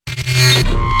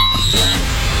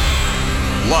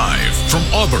From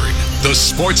Auburn, the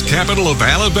sports capital of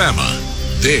Alabama,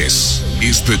 this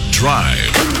is The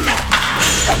Drive.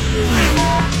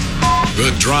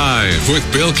 The Drive with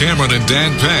Bill Cameron and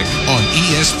Dan Peck on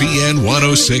ESPN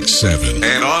 106.7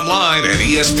 and online at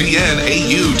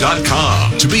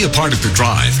ESPNAU.com. To be a part of The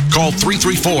Drive, call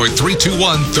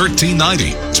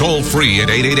 334-321-1390, toll free at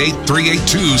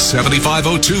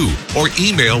 888-382-7502, or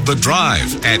email The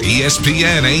Drive at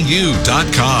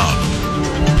ESPNAU.com.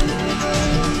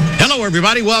 Hello,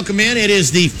 everybody. Welcome in. It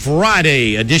is the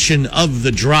Friday edition of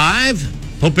The Drive.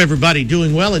 Hope everybody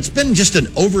doing well. It's been just an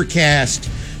overcast,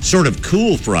 sort of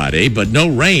cool Friday, but no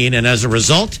rain. And as a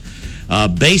result,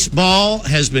 baseball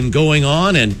has been going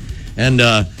on. And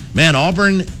man,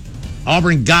 Auburn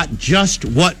got just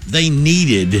what they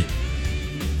needed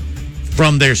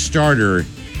from their starter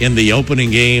in the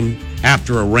opening game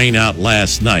after a rainout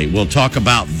last night. We'll talk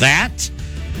about that.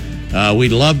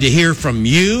 We'd love to hear from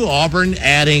you. Auburn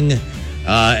adding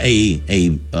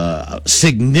a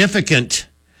significant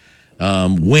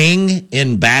wing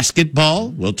in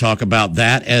basketball. We'll talk about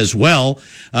that as well.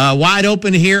 Wide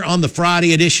open here on the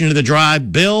Friday edition of The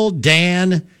Drive. Bill,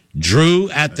 Dan, Drew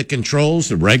at the controls,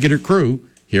 the regular crew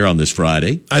here on this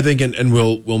Friday. I think, and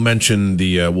we'll mention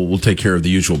we'll take care of the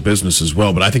usual business as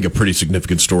well, but I think a pretty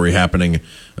significant story happening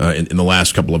in the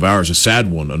last couple of hours, a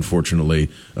sad one, unfortunately,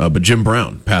 but Jim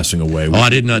Brown passing away. I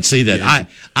did not see that.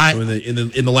 Yeah.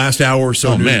 In the last hour or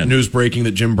so, news breaking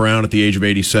that Jim Brown, at the age of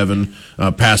 87,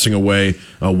 passing away,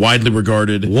 widely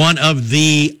regarded. One of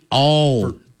the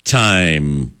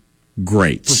all-time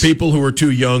greats. For people who are too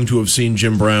young to have seen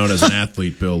Jim Brown as an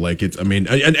athlete, Bill, like it's, I mean,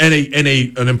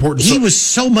 an important. He was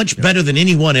so much better than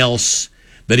anyone else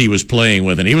that he was playing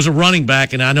with, and he was a running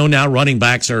back. And I know now running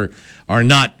backs are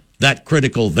not that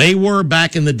critical. They were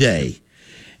back in the day.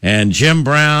 And Jim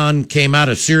Brown came out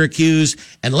of Syracuse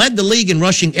and led the league in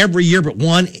rushing every year but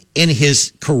one in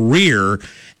his career,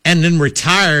 and then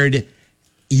retired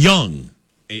young.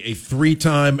 A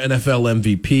three-time NFL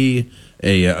MVP.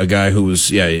 A guy who was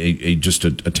just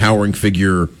a towering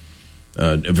figure,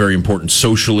 very important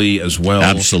socially as well.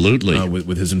 Absolutely,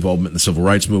 with his involvement in the civil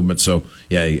rights movement. So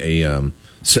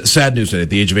sad news today.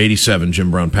 At the age of 87, Jim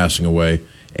Brown passing away.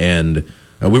 And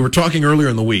we were talking earlier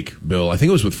in the week, Bill. I think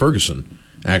it was with Ferguson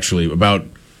actually, about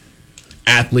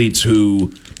athletes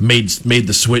who made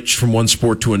the switch from one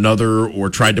sport to another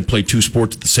or tried to play two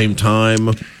sports at the same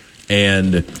time.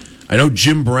 And I know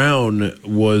Jim Brown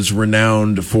was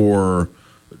renowned for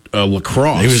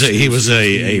lacrosse. He was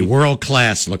a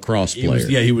world-class lacrosse player.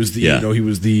 He was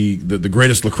the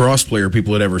greatest lacrosse player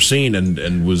people had ever seen,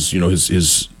 and was,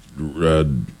 his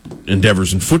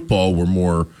endeavors in football were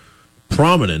more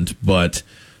prominent. But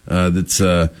just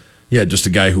a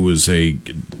guy who was a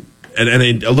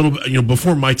little bit,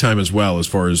 before my time as well, as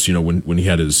far as when he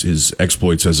had his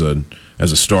exploits as a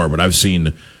star. But I've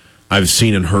seen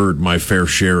and heard my fair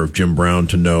share of Jim Brown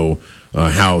to know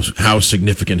how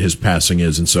significant his passing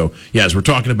is. And so, as we're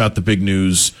talking about the big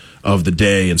news of the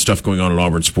day and stuff going on in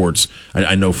Auburn sports,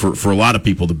 I know for a lot of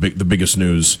people the biggest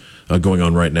news going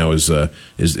on right now is the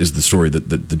story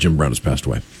that Jim Brown has passed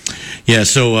away. Yeah,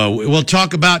 so we'll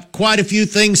talk about quite a few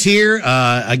things here.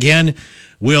 Again,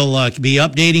 we'll be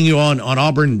updating you on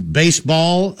Auburn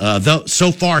baseball. Though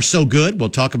so far, so good. We'll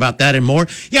talk about that and more.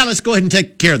 Yeah, let's go ahead and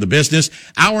take care of the business.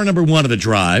 Hour number one of The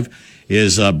Drive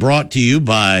is brought to you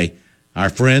by our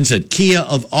friends at Kia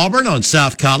of Auburn on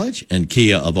South College and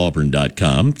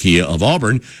KiaofAuburn.com. Kia of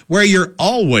Auburn, where you're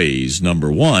always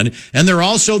number one. And they're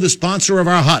also the sponsor of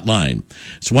our hotline.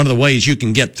 It's one of the ways you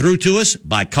can get through to us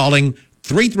by calling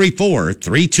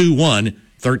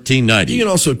 334-321-1390. You can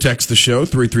also text the show,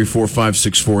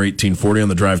 334-564-1840 on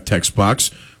the Drive text box,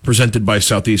 presented by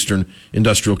Southeastern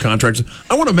Industrial Contractors.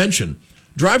 I want to mention,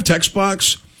 Drive text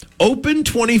box, open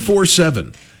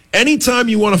 24/7. Anytime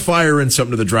you want to fire in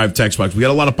something to the Drive text box. We got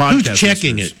a lot of podcasts. Who's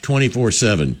checking it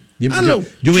 24/7? I don't know.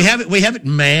 Do we have it? We have it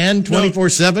manned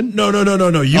 24/7? No.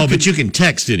 But you can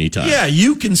text anytime. Yeah,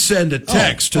 you can send a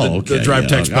text to the Drive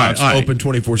text box, open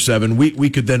 24/7. We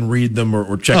could then read them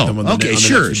or check them on the okay, on the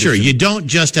sure. next edition. You don't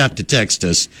just have to text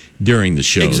us during the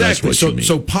show. Exactly. That's what you mean.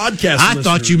 So podcast. I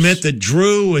thought you meant that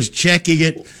Drew was checking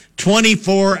it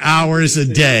 24 hours a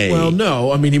day. Well, no.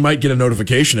 I mean, he might get a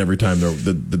notification every time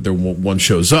there one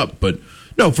shows up. But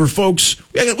no, for folks,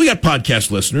 we got podcast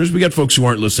listeners. We got folks who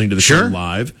aren't listening to the show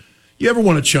live. You ever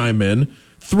want to chime in?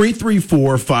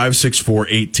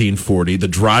 334-564-1840, the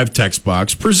Drive text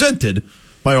box, presented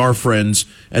by our friends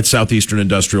at Southeastern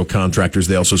Industrial Contractors.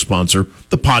 They also sponsor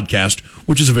the podcast,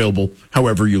 which is available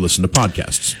however you listen to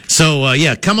podcasts. So,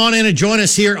 come on in and join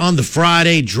us here on the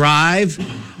Friday Drive.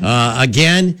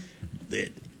 Again,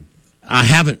 I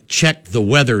haven't checked the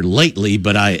weather lately,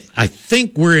 but I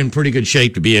think we're in pretty good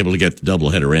shape to be able to get the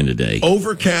doubleheader in today.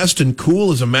 Overcast and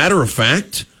cool, as a matter of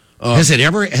fact. Has it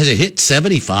hit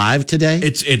 75 today?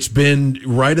 It's been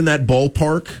right in that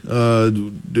ballpark,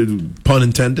 pun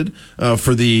intended,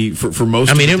 for most.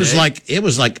 I mean, of the day. it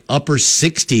was like upper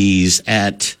 60s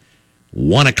at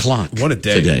 1 o'clock. What a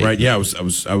day, today. right? Yeah, I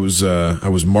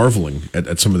was marveling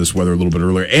at some of this weather a little bit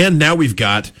earlier, and now we've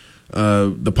got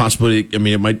the possibility. I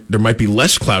mean, there might be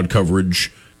less cloud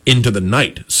coverage into the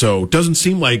night, so it doesn't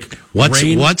seem like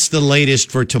rain. What's the latest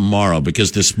for tomorrow?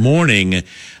 Because this morning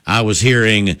I was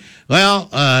hearing,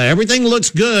 everything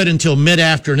looks good until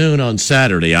mid-afternoon on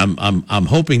Saturday. I'm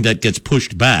hoping that gets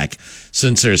pushed back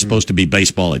since there's supposed to be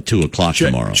baseball at 2:00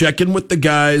 tomorrow. Check in with the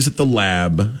guys at the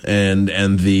lab, and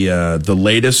the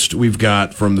latest we've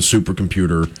got from the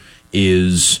supercomputer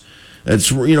is it's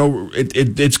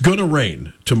going to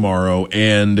rain tomorrow,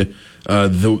 and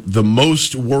the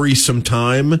most worrisome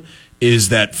time is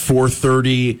that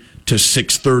 4:30 to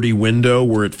 6:30 window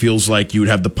where it feels like you would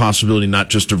have the possibility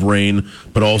not just of rain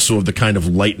but also of the kind of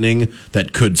lightning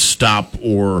that could stop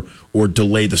or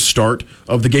delay the start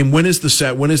of the game. When is the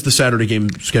Saturday game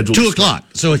scheduled? 2:00.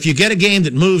 So if you get a game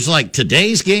that moves like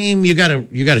today's game, you got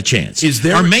a chance. Is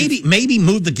there, or maybe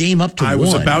move the game up to 1? I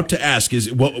was about to ask,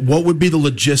 what would be the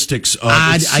logistics of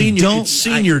it's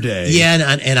senior day?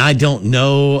 Yeah, and I don't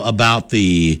know about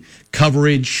the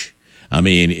coverage. I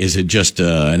mean, is it just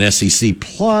an SEC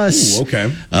plus? Ooh,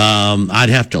 okay. I'd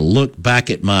have to look back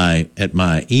at my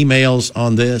emails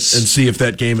on this and see if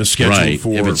that game is scheduled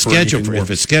for. If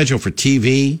it's scheduled for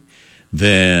TV,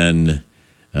 then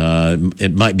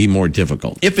it might be more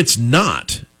difficult. If it's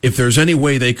not, if there's any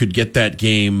way they could get that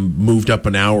game moved up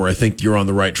an hour, I think you're on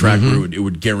the right track. Mm-hmm. It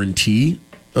would guarantee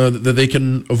that they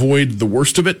can avoid the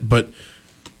worst of it, but.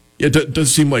 It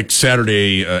does seem like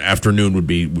Saturday afternoon would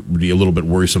be a little bit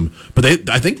worrisome, but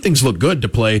I think things look good to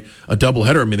play a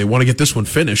doubleheader. I mean, they want to get this one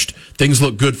finished. Things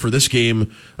look good for this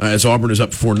game as Auburn is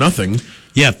up 4-0.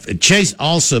 Yeah, Chase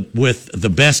also with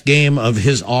the best game of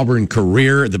his Auburn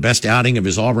career, the best outing of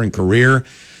his Auburn career.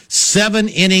 7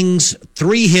 innings,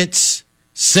 3 hits,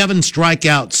 7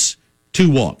 strikeouts, 2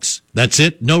 walks. That's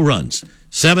it. No runs.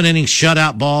 7 innings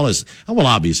shutout ball is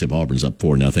obviously if Auburn's up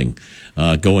 4-0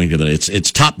 going to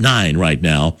it's top 9 right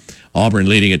now. Auburn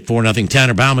leading at 4-0.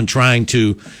 Tanner Bauman trying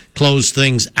to close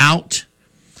things out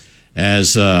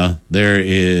as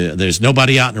there's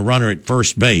nobody out and a runner at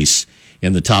first base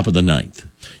in the top of the 9th.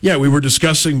 Yeah, we were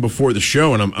discussing before the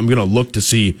show, and I'm going to look to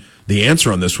see the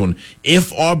answer on this one.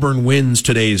 If Auburn wins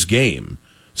today's game,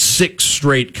 6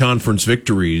 straight conference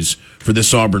victories for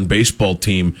this Auburn baseball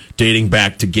team dating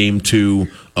back to Game 2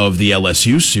 of the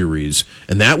LSU series,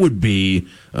 and that would be.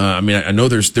 I know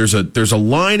there's a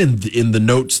line in the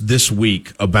notes this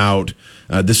week about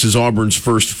this is Auburn's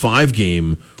first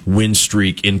 5-game win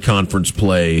streak in conference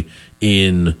play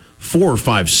in 4 or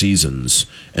 5 seasons,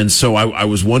 and so I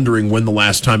was wondering when the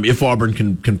last time, if Auburn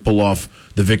can pull off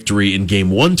the victory in Game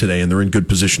 1 today, and they're in good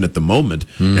position at the moment,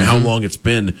 and how long it's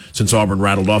been since Auburn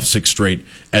rattled off 6 straight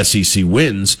SEC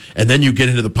wins, and then you get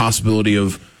into the possibility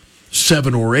of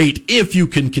 7 or 8 if you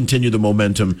can continue the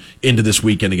momentum into this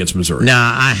weekend against Missouri.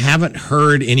 Now, I haven't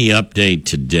heard any update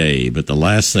today, but the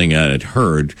last thing I had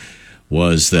heard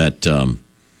was that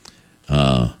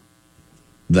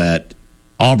that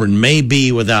Auburn may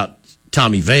be without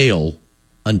Tommy Vale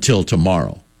until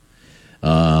tomorrow.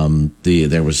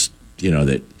 There was,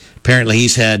 that apparently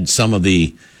he's had some of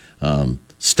the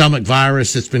stomach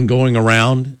virus that's been going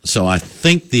around. So I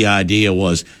think the idea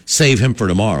was save him for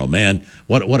tomorrow. Man,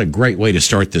 what a great way to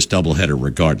start this doubleheader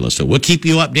regardless. So we'll keep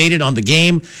you updated on the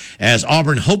game as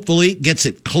Auburn hopefully gets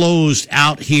it closed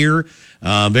out here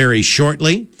very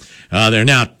shortly. They're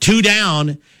now 2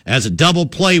 down as a double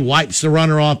play wipes the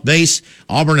runner off base.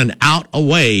 Auburn an out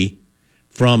away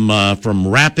from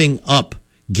wrapping up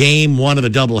Game 1 of the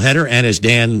doubleheader, and as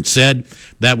Dan said,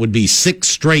 that would be 6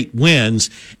 straight wins.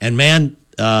 And man,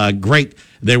 great!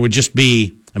 There would just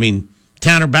be.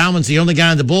 Tanner Bauman's the only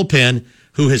guy in the bullpen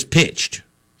who has pitched.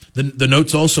 The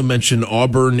notes also mention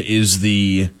Auburn is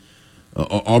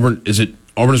Auburn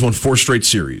has won 4 straight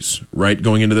series, right?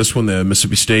 Going into this one, the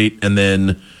Mississippi State, and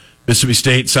then Mississippi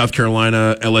State, South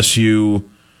Carolina, LSU,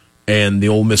 and the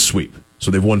Ole Miss sweep. So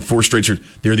they've won 4 straight series.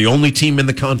 They're the only team in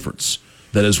the conference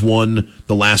that has won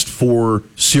the last 4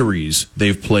 series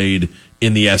they've played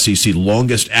in the SEC.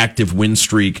 Longest active win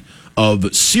streak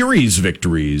of series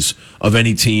victories of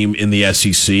any team in the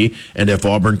SEC. And if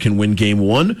Auburn can win Game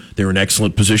 1, they're in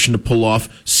excellent position to pull off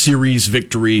series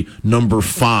victory number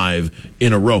 5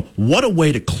 in a row. What a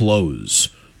way to close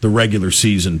the regular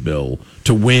season, Bill,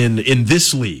 to win in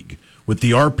this league with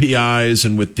the RPIs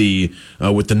and with the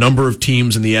number of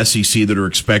teams in the SEC that are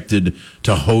expected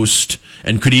to host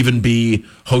and could even be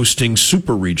hosting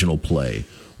super regional play.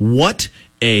 What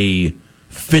a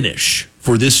finish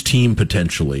for this team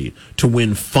potentially to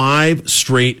win 5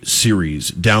 straight series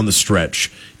down the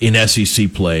stretch in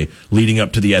SEC play leading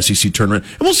up to the SEC tournament.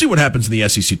 And we'll see what happens in the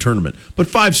SEC tournament. But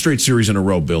 5 straight series in a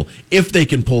row, Bill, if they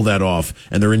can pull that off,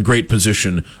 and they're in great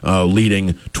position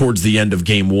leading towards the end of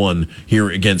game 1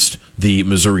 here against the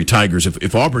Missouri Tigers.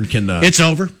 If Auburn can... it's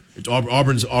over.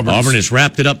 Auburn has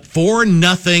wrapped it up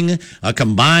 4-0, a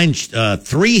combined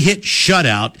 3-hit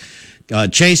shutout.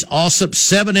 Chase Alsop,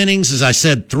 7 innings, as I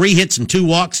said, 3 hits and 2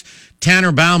 walks.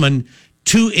 Tanner Bauman,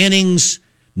 2 innings,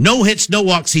 no hits, no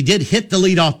walks. He did hit the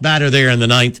leadoff batter there in the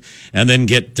 9th, and then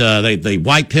they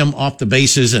wiped him off the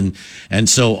bases, and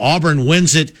so Auburn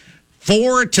wins it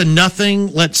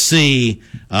 4-0. Let's see.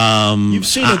 You've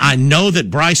seen I know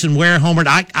that Bryson Ware homered.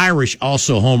 Irish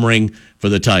also homering for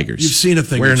the Tigers. You've seen a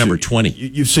thing. Ware or two. number 20.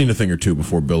 You've seen a thing or two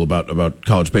before, Bill, about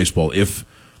college baseball.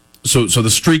 So the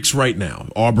streaks right now,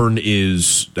 Auburn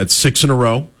is at 6 in a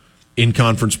row in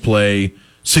conference play,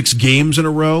 6 games in a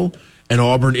row, and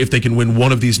Auburn, if they can win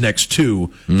one of these next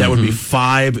 2, that would be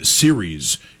 5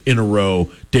 series in a row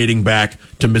dating back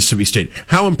to Mississippi State.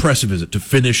 How impressive is it to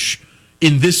finish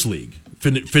in this league?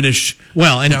 Finish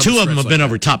well, and 2 of them have like been that.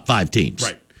 over top 5 teams,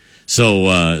 right?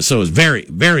 So it's very,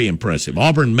 very impressive.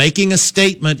 Auburn making a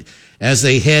statement as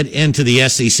they head into the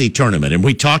SEC tournament, and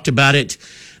we talked about it.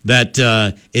 That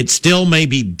it still may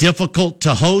be difficult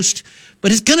to host,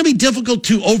 but it's going to be difficult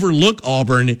to overlook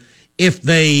Auburn if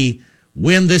they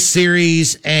win this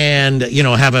series and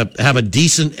have a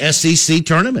decent SEC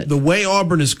tournament. The way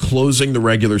Auburn is closing the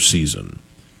regular season,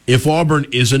 if Auburn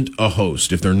isn't a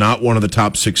host, if they're not one of the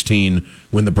top 16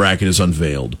 when the bracket is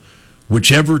unveiled,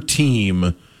 whichever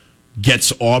team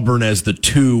gets Auburn as the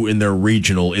 2 in their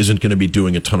regional isn't going to be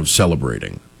doing a ton of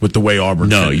celebrating with the way Auburn.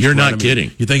 No, finished, you're right? not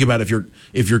kidding. You think about if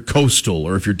you're Coastal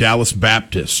or if you're Dallas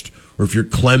Baptist or if you're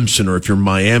Clemson or if you're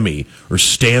Miami or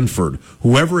Stanford,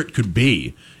 whoever it could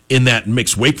be in that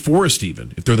mix, Wake Forest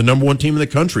even, if they're the number 1 team in the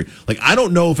country. Like, I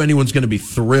don't know if anyone's going to be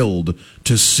thrilled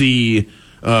to see.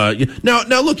 Now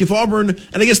look, if Auburn,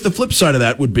 and I guess the flip side of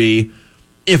that would be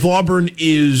if Auburn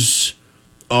is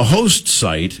a host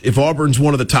site, if Auburn's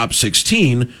one of the top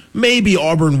 16, maybe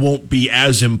Auburn won't be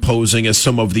as imposing as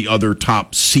some of the other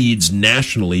top seeds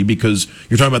nationally, because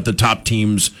you're talking about the top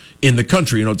teams in the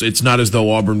country. It's not as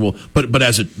though Auburn will, but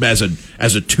as a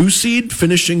 2 seed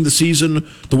finishing the season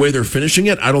the way they're finishing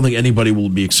it, I don't think anybody will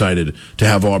be excited to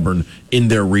have Auburn in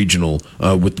their regional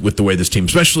with the way this team,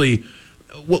 especially.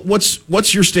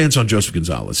 What's your stance on Joseph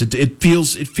Gonzalez? It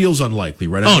feels unlikely,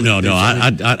 right? I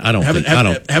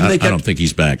don't think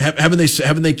he's back.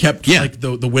 Haven't they kept like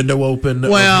the window open?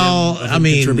 Well, of him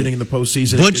contributing in the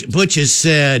postseason. Butch has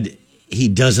said he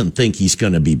doesn't think he's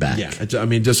going to be back. Yeah,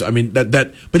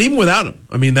 that. But even without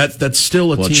him, that's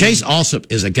still a team. Chase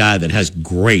Alsop is a guy that has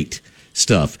great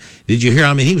stuff. Did you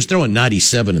hear? He was throwing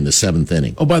 97 in the 7th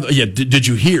inning. Oh, by the way, did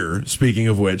you hear? Speaking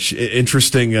of which,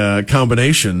 interesting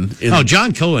combination.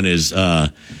 John Cohen is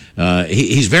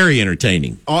he's very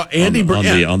entertaining. Andy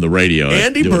on the radio.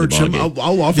 Andy Burcham.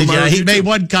 I'll offer my. He made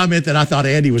one comment that I thought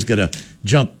Andy was going to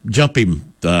jump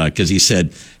him because he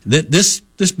said that this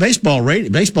baseball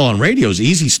on radio is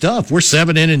easy stuff. We're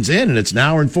 7 innings in and it's an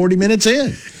hour and 40 minutes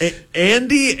in.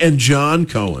 Andy and John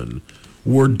Cohen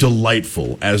were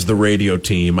delightful as the radio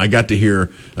team. I got to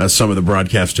hear some of the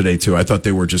broadcasts today, too. I thought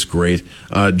they were just great.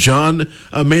 John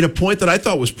made a point that I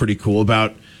thought was pretty cool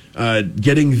about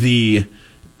getting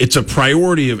it's a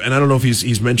priority and I don't know if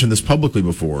he's mentioned this publicly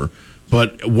before,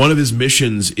 but one of his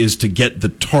missions is to get the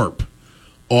tarp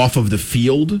off of the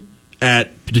field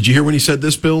did you hear when he said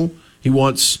this, Bill? He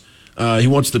wants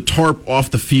the tarp off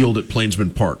the field at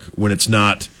Plainsman Park when it's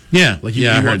not. Yeah, he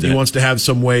wants to have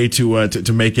some way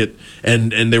to make it,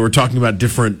 and they were talking about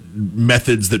different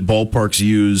methods that ballparks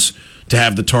use to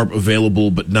have the tarp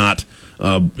available, but not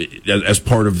as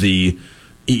part of the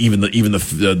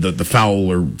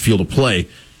foul or field of play.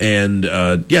 And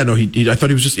I thought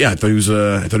he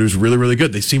was really, really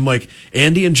good. They seem like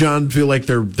Andy and John feel like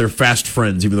they're fast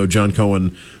friends, even though John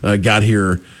Cohen got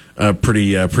here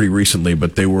pretty recently.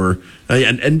 But they were,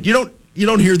 and you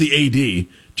don't hear the AD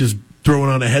just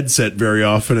throwing on a headset very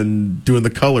often and doing the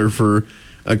color for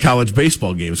a college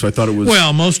baseball game. So I thought it was...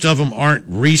 Well, most of them aren't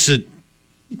recent,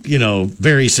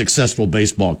 very successful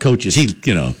baseball coaches.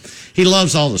 He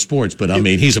loves all the sports, but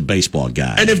he's a baseball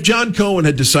guy. And if John Cohen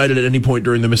had decided at any point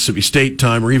during the Mississippi State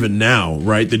time, or even now,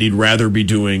 right, that he'd rather be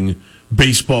doing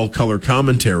baseball color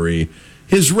commentary,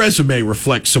 his resume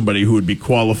reflects somebody who would be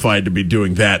qualified to be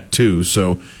doing that too.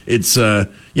 So it's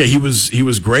he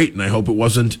was great, and I hope it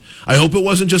wasn't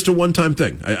just a one-time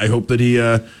thing. I hope that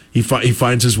he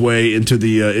finds his way into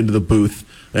the booth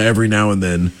every now and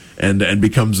then and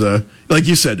becomes like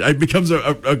you said, becomes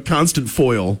a constant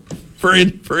foil for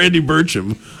Andy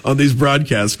Burcham on these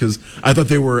broadcasts, because I thought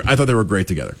they were great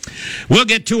together. We'll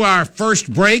get to our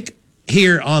first break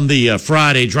here on the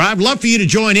Friday Drive. Love for you to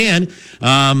join in,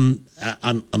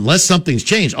 unless something's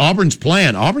changed. Auburn's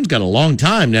got a long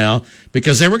time now,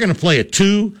 because they were going to play a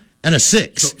 2 and a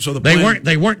 6. So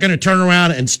they weren't going to turn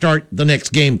around and start the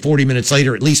next game 40 minutes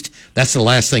later. At least that's the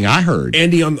last thing I heard.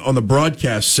 Andy on the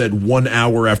broadcast said 1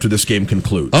 hour after this game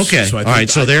concludes. Okay, so all right.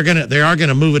 So they are going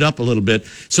to move it up a little bit.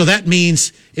 So that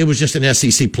means it was just an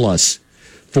SEC plus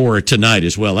for tonight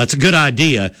as well. That's a good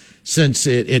idea, since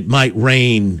it might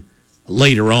rain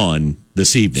later on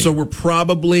this evening. So we're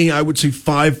probably, I would say,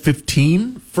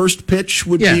 5:15 first pitch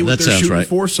would be what they're shooting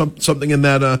for. Something in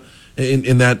that.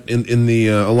 In the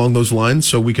along those lines,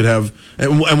 so we could have,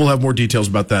 and we'll have more details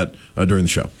about that during the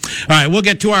show. All right, we'll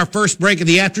get to our first break of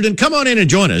the afternoon. Come on in and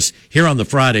join us here on the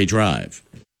Friday Drive.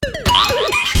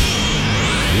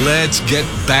 Let's get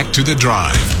back to the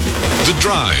Drive. The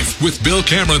Drive with Bill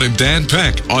Cameron and Dan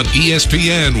Peck on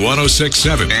ESPN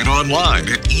 106.7 and online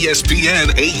at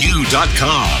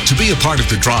ESPNAU.com. To be a part of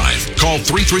the Drive, call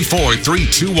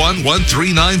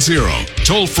 334-321-1390.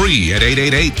 Toll free at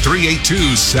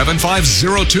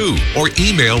 888-382-7502 or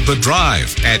email The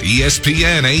Drive at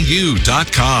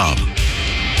ESPNAU.com.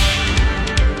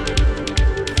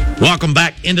 Welcome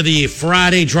back into the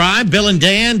Friday Drive. Bill and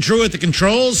Dan, Drew at the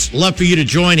controls. Love for you to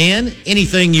join in.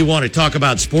 Anything you want to talk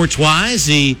about sports-wise.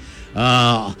 The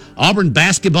Auburn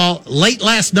basketball late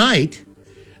last night,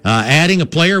 adding a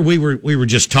player we were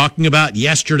just talking about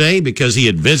yesterday, because he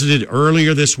had visited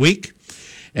earlier this week.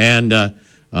 And Chad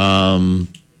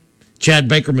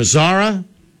Baker-Mazara,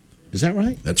 is that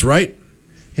right? That's right.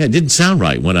 Yeah, it didn't sound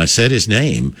right when I said his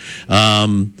name.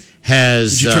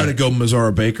 Did you try to go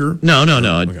Mazzara Baker? No.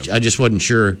 Okay. I just wasn't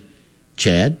sure.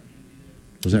 Chad?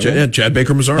 Was that right? Yeah, Chad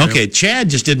Baker-Mazara. Okay, Chad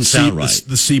just didn't sound right.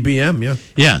 The CBM, yeah.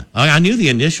 Yeah, I knew the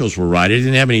initials were right. I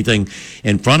didn't have anything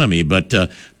in front of me, but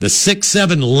the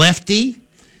 6'7" lefty.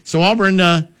 So Auburn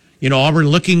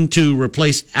looking to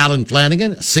replace Alan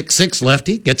Flanagan, 6'6"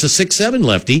 lefty, gets a 6'7"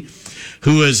 lefty,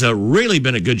 who has really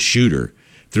been a good shooter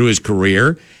through his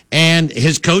career. And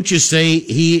his coaches say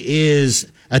he is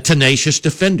a tenacious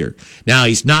defender. Now,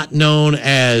 he's not known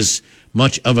as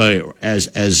much of a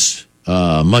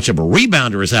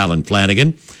rebounder as Alan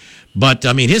Flanagan, but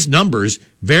I mean, his numbers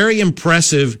very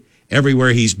impressive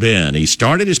everywhere he's been. He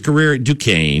started his career at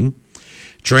Duquesne,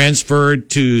 transferred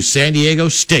to San Diego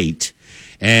State,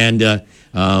 and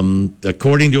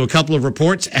according to a couple of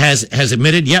reports, has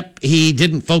admitted, he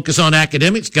didn't focus on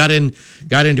academics, got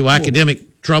into academic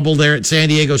trouble there at San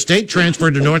Diego State,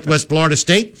 transferred to Northwest Florida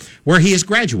State, where he has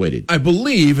graduated. I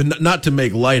believe, and not to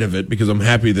make light of it, because I'm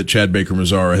happy that Chad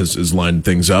Baker-Mazara has lined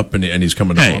things up and he's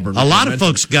coming to Auburn. A lot of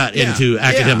folks got into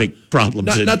academic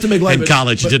problems not to make light in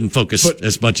college, didn't focus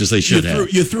as much as they should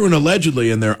have. You threw an allegedly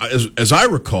in there. As I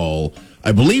recall,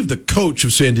 I believe the coach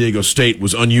of San Diego State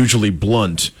was unusually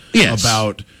blunt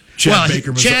about Chad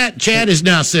Baker-Mazara. Chad has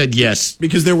now said yes,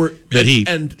 because there were that he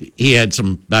had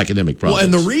some academic problems. Well,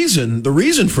 and the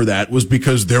reason for that was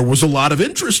because there was a lot of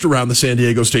interest around the San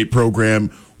Diego State program.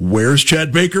 Where's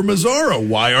Chad Baker-Mazara?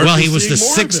 Why aren't he was the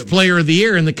 6th player of the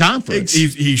year in the conference.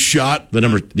 He shot the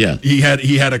number. Yeah, he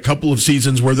had a couple of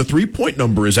seasons where the 3-point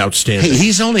number is outstanding.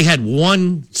 He's only had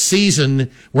one season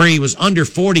where he was under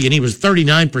 40, and he was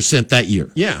 39% that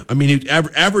year. Yeah, I mean, he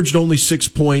averaged only 6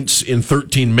 points in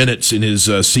 13 minutes in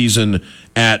his season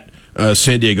at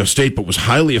San Diego State, but was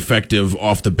highly effective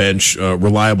off the bench,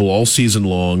 reliable all season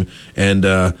long, and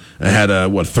had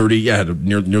nearly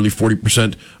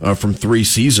 40% from three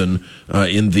season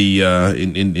in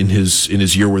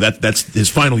his year where that's his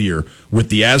final year with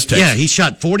the Aztecs. Yeah, he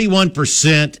shot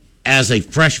 41% as a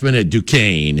freshman at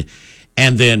Duquesne,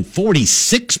 and then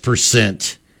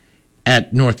 46%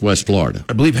 at Northwest Florida.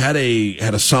 I believe had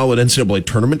a solid NCAA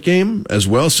tournament game as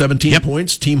well. 17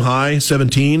 points, team high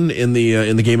 17 in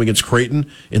the game against Creighton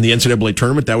in the NCAA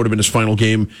tournament. That would have been his final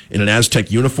game in an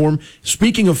Aztec uniform.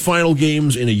 Speaking of final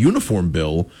games in a uniform,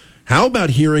 Bill, how about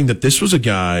hearing that this was a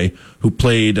guy who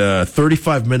played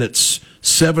 35 minutes,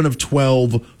 7 of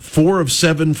 12, 4 of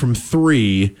 7 from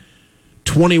 3,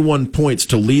 21 points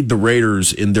to lead the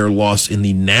Raiders in their loss in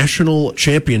the national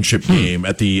championship game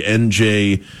at the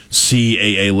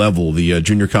NJCAA level, the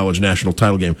junior college national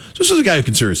title game. So this is a guy who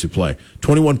can seriously play.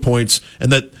 21 points,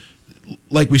 and that,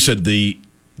 like we said, the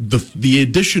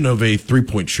addition of a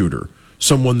 3-point shooter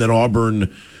someone that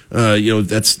Auburn,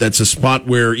 that's a spot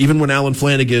where even when Alan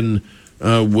Flanagan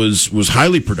was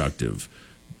highly productive,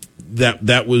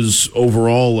 that was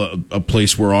overall a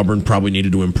place where Auburn probably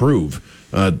needed to improve.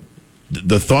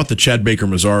 The thought that Chad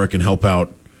Baker-Mazara can help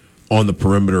out on the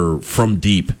perimeter from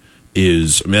deep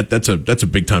that's a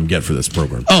big time get for this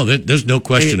program. Oh, there's no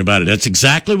question about it. That's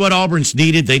exactly what Auburn's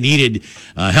needed. They needed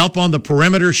help on the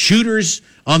perimeter, shooters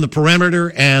on the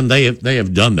perimeter, and they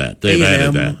have done that. They've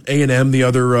added that. A&M, the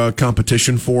other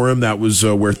competition for him, that was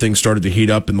where things started to heat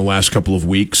up in the last couple of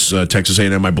weeks. Texas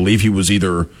A&M, I believe he was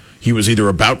either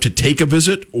about to take a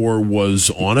visit or was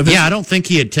on a visit. Yeah, I don't think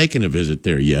he had taken a visit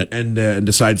there yet, and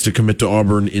decides to commit to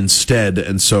Auburn instead.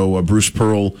 And so Bruce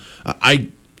Pearl,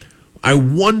 I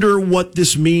wonder what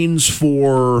this means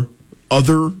for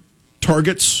other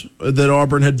targets that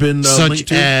Auburn had been linked to.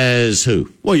 Such as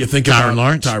who? Well, you think Tyron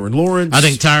Lawrence. Tyron Lawrence. I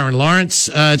think Tyron Lawrence.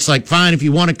 It's like, fine, if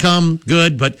you want to come,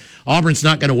 good, but Auburn's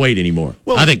not going to wait anymore.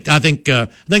 Well, I think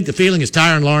the feeling is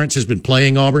Tyron Lawrence has been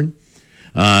playing Auburn,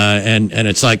 and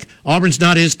it's like Auburn's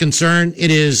not his concern. It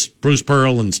is Bruce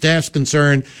Pearl and staff's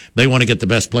concern. They want to get the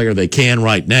best player they can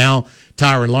right now.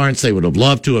 Tyron Lawrence, they would have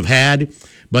loved to have had.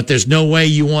 But there's no way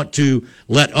you want to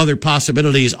let other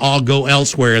possibilities all go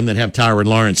elsewhere and then have Tyron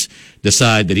Lawrence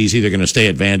decide that he's either going to stay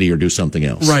at Vandy or do something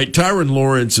else. Right. Tyron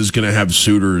Lawrence is going to have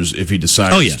suitors if he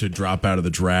decides to drop out of the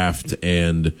draft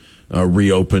and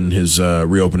reopen his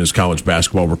college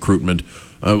basketball recruitment.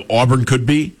 Auburn could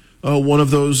be one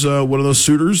of those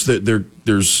suitors.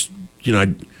 There's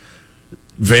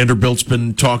Vanderbilt's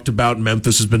been talked about.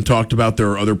 Memphis has been talked about. There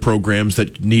are other programs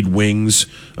that need wings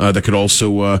that could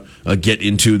also get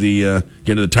into the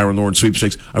Tyron Lawrence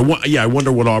sweepstakes. I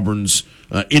wonder what Auburn's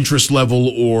interest level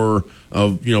or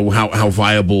how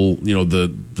viable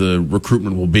the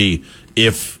recruitment will be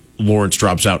if Lawrence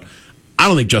drops out. I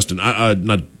don't think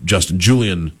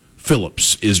Julian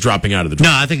Phillips is dropping out of the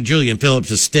draft. No, I think Julian Phillips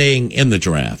is staying in the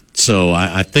draft. So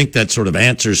I think that sort of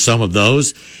answers some of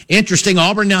those. Interesting,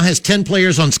 Auburn now has 10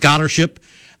 players on scholarship.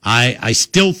 I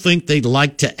still think they'd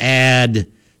like to add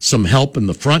some help in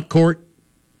the front court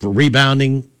for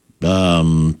rebounding,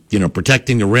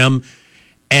 protecting the rim,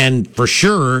 and for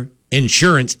sure,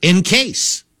 insurance in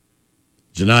case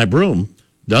Janai Broome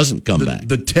doesn't come back.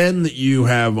 The 10 that you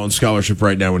have on scholarship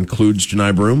right now includes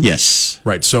Janai Broome? Yes.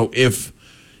 Right, so if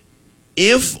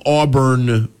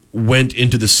Auburn went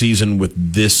into the season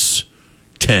with this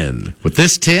 10. With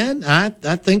this 10, I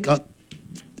think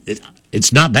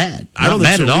it's not bad. I don't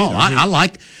bad think at so all. I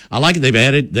like it.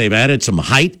 They've added some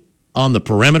height on the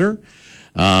perimeter.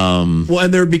 And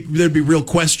there'd be real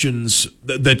questions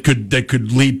that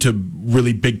could lead to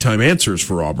really big time answers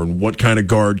for Auburn. What kind of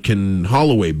guard can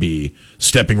Holloway be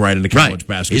stepping right into college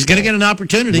basketball? He's going to get an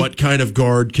opportunity. What kind of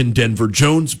guard can Denver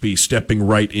Jones be stepping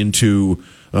right into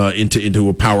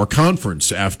a power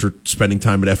conference after spending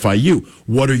time at FIU?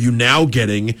 What are you now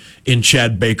getting in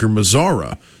Chad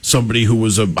Baker-Mazara, somebody who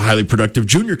was a highly productive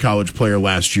junior college player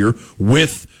last year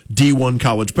with D1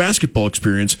 college basketball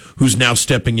experience, who's now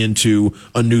stepping into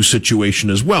a new situation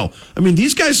as well? I mean,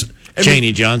 these guys.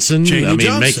 Cheney Johnson.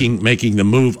 Making the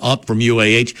move up from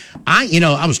UAH.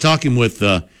 I was talking with,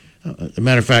 a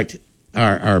matter of fact,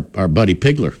 our buddy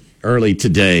Pigler early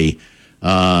today.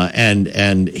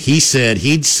 And he said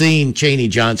he'd seen Cheney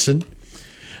Johnson,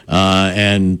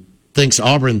 and thinks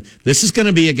Auburn, this is going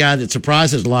to be a guy that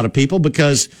surprises a lot of people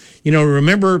because,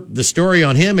 remember the story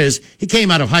on him is he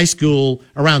came out of high school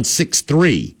around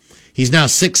 6'3". He's now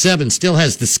 6'7", still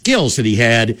has the skills that he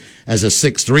had as a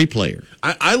 6'3" player.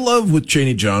 I love with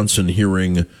Cheney Johnson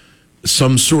hearing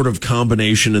some sort of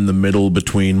combination in the middle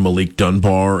between Malik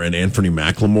Dunbar and Anthony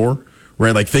McLemore.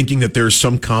 Right, like thinking that there's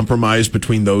some compromise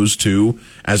between those two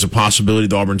as a possibility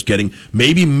that Auburn's getting.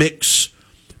 Maybe mix,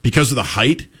 because of the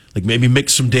height, like maybe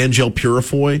mix some D'Angelo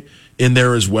Purifoy in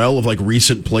there as well, of like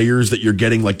recent players that you're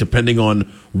getting, like depending on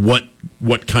what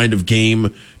kind of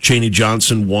game Cheney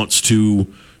Johnson wants to,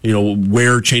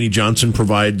 where Cheney Johnson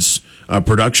provides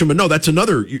production. But no, that's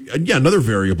another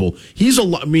variable. He's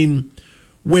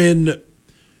when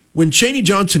Cheney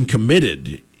Johnson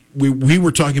committed, we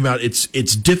were talking about it's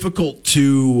difficult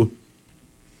to.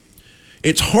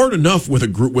 It's hard enough with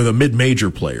a mid-major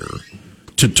player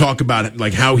to talk about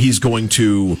like how he's going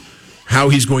to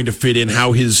fit in,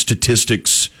 how his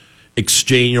statistics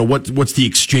exchange. What's the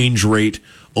exchange rate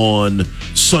on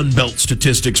Sun Belt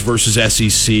statistics versus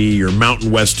SEC or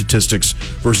Mountain West statistics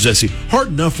versus SEC? Hard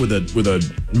enough with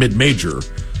a mid-major.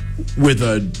 With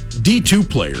a D2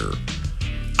 player,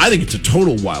 I think it's a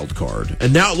total wild card.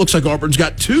 And now it looks like Auburn's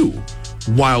got two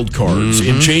wild cards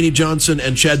in Cheney Johnson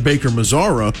and Chad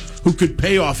Baker-Mazara, who could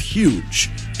pay off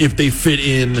huge if they fit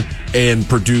in and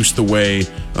produce the way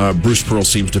Bruce Pearl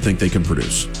seems to think they can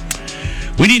produce.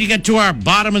 We need to get to our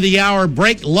bottom of the hour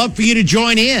break. Love for you to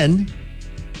join in.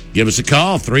 Give us a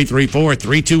call,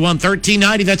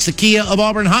 334-321-1390. That's the Kia of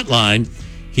Auburn hotline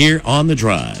here on The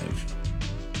Drive.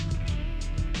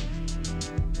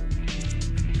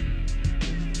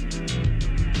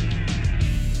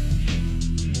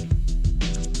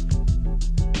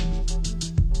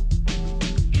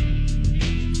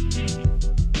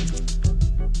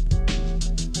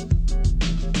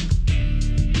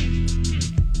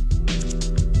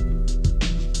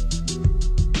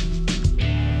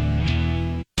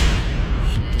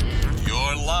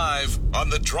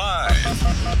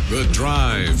 The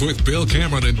Drive with Bill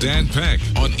Cameron and Dan Peck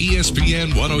on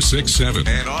ESPN 106.7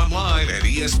 and online at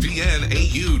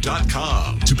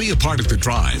ESPNAU.com. To be a part of The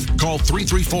Drive, call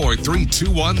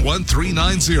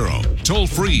 334-321-1390. Toll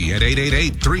free at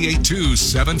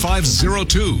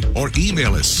 888-382-7502 or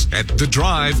email us at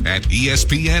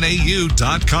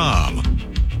thedrive@ESPNAU.com.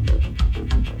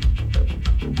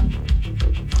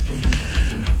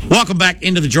 Welcome back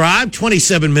into The Drive.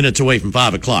 27 minutes away from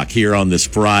 5 o'clock here on this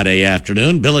Friday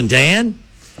afternoon. Bill and Dan,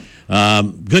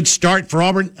 good start for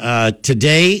Auburn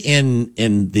today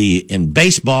in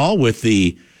baseball with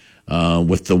the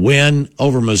win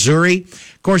over Missouri.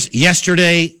 Of course,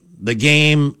 yesterday the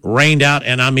game rained out,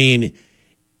 and I mean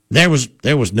there was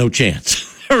no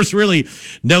chance. There was really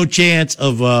no chance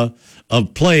of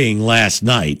playing last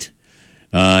night.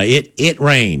 It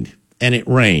rained and it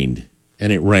rained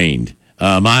and it rained.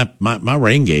 My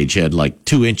rain gauge had like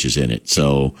 2 inches in it.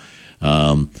 So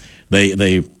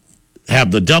they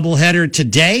have the doubleheader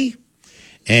today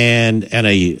and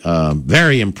a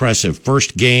very impressive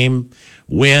first game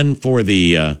win for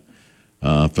the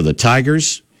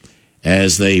Tigers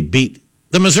as they beat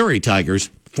the Missouri Tigers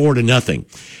 4-0.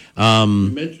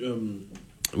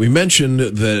 We mentioned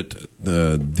that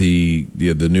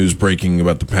the news breaking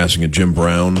about the passing of Jim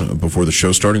Brown before the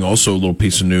show starting. Also, a little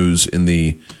piece of news in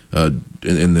the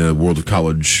world of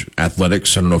college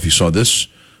athletics. I don't know if you saw this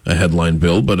headline,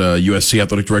 Bill, but USC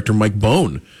Athletic Director Mike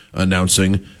Bone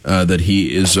announcing that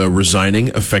he is resigning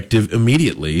effective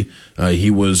immediately. He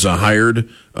was hired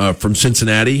from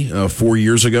Cincinnati 4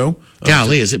 years ago.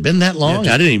 Golly, has it been that long?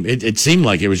 Yeah, I didn't even, it seemed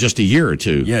like it was just a year or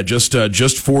two. Yeah, just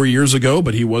 4 years ago,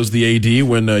 but he was the AD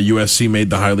when USC made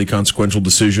the highly consequential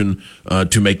decision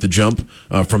to make the jump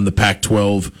from the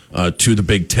Pac-12 to the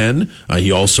Big Ten.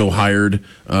 He also hired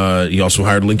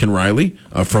Lincoln Riley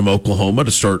from Oklahoma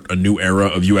to start a new era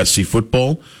of USC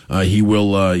football.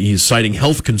 He's citing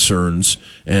health concerns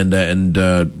and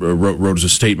wrote as a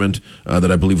statement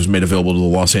that I believe was made available to the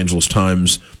Los Angeles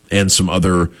Times and some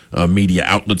other media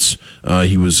outlets.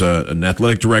 He was an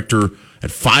athletic director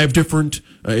at 5 different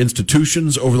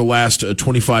institutions over the last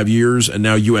 25 years, and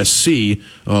now USC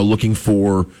looking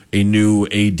for a new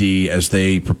AD as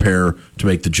they prepare to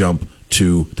make the jump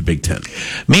to the Big Ten.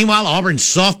 Meanwhile, Auburn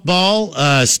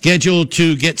softball scheduled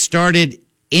to get started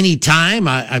anytime.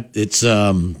 It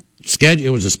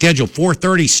was a scheduled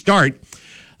 4:30 start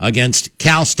against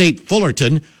Cal State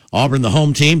Fullerton. Auburn, the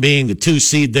home team, being the 2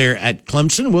 seed there at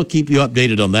Clemson. We'll keep you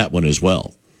updated on that one as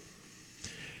well.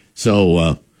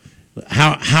 So,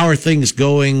 how are things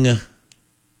going?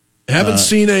 Haven't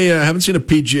seen a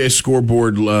PGA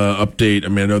scoreboard update. I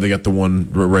mean, I know they got the one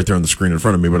right there on the screen in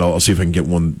front of me, but I'll see if I can get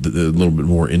one a little bit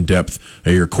more in depth.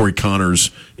 Here, Corey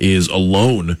Connors is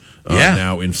alone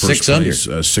now in first place,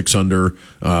 6 under.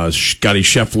 Scotty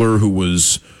Scheffler, who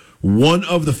was one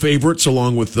of the favorites,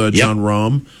 along with John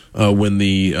Rahm, when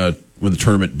the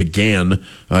tournament began.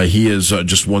 He is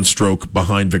just 1 stroke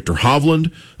behind Victor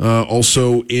Hovland.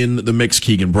 Also in the mix,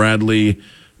 Keegan Bradley.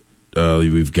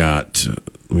 We've got.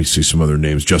 Let me see some other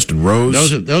names. Justin Rose.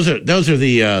 Those are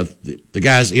the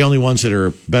guys, the only ones that are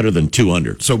better than 2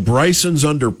 under. So Bryson's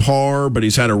under par, but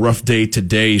he's had a rough day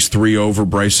today. He's 3 over.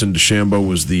 Bryson DeChambeau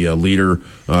was the leader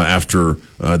after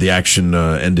the action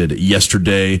ended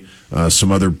yesterday.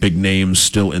 Some other big names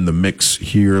still in the mix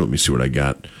here. Let me see what I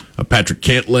got. Patrick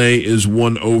Cantlay is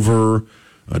 1 over.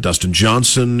 Dustin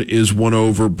Johnson is 1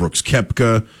 over. Brooks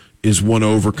Koepka is 1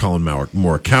 over. Colin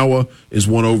Morikawa is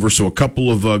 1 over. So a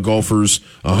couple of golfers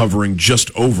hovering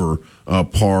just over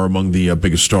par among the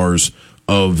biggest stars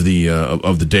of the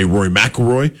day. Rory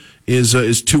McIlroy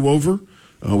is 2 over.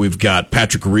 We've got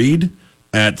Patrick Reed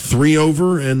at 3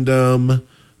 over, and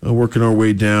working our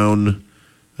way down.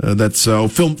 That's Phil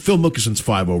Mickelson's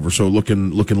 5 over, so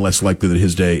looking less likely that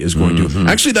his day is going to.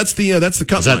 Actually, that's the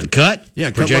cut Is line. that the cut?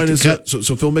 Yeah, cut line is cut?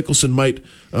 So Phil Mickelson might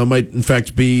in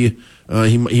fact be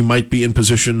he might be in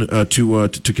position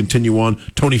to continue on.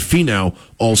 Tony Finau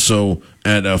also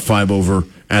at 5 over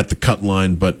at the cut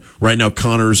line, but right now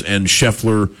Connors and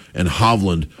Scheffler and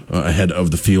Hovland ahead of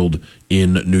the field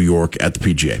in New York at the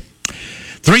PGA.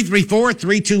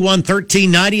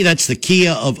 334-321-1390. That's the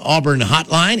Kia of Auburn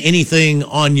hotline. Anything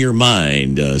on your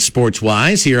mind,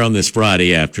 sports-wise, here on this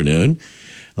Friday afternoon?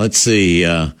 Let's see.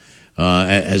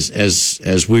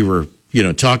 As we were,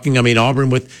 talking,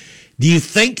 Auburn with. Do you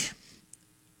think?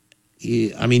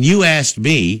 You asked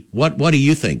me. What do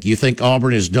you think? You think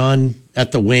Auburn is done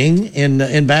at the wing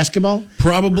in basketball?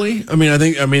 Probably. I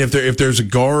think if there's a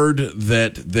guard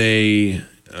that they.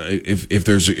 If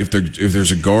there's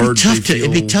a guard,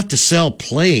 it'd be tough to sell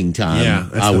playing time. Yeah,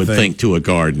 I would think to a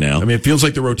guard now. It feels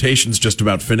like the rotation's just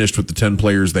about finished with the 10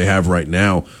 players they have right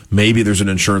now. Maybe there's an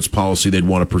insurance policy they'd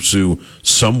want to pursue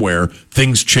somewhere.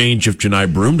 Things change if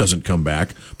Janai Broom doesn't come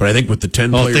back, but I think with the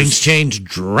 10 players, things change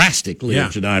drastically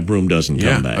if Janai Broom doesn't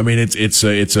come back. It's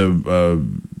a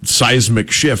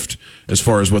seismic shift as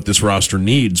far as what this roster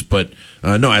needs. But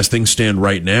no, as things stand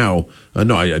right now,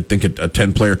 I think a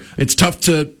 10 player. It's tough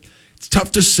to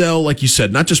sell, like you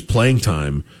said, not just playing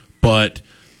time, but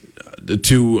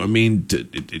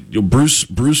Bruce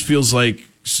feels like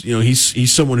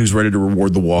he's someone who's ready to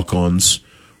reward the walk-ons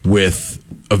with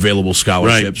available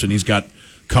scholarships, right. And he's got a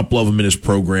couple of them in his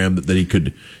program that he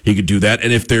could do that.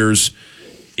 And if there's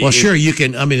sure, you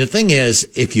can. The thing is,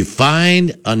 if you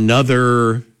find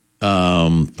another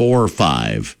 4 or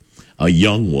 5, a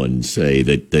young one, say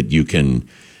that you can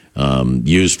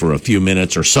use for a few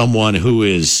minutes, or someone who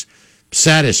is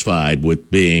satisfied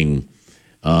with being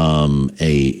someone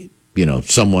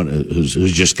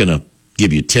who's just going to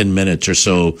give you 10 minutes or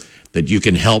so that you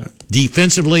can help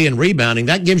defensively and rebounding,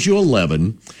 that gives you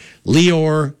 11.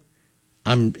 Lior,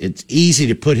 it's easy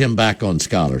to put him back on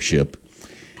scholarship.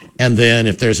 And then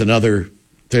if there's another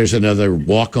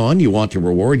walk-on you want to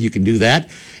reward, you can do that.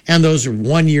 And those are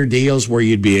 1-year deals where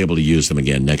you'd be able to use them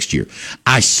again next year.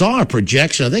 I saw a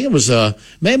projection. I think it was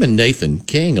may have been Nathan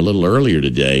King a little earlier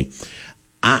today.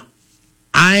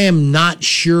 I am not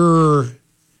sure.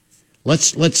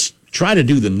 Let's try to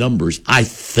do the numbers. I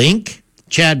think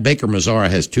Chad Baker-Mazara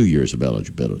has 2 years of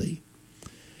eligibility.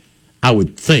 I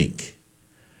would think.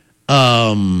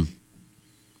 But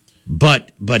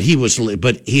he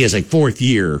is a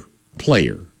 4th-year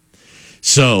player.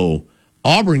 So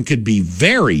Auburn could be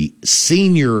very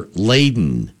senior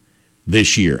laden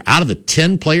this year. Out of the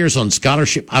 10 players on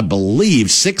scholarship, I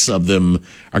believe 6 of them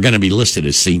are going to be listed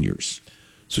as seniors.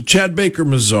 So Chad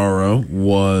Baker-Mazara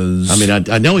was...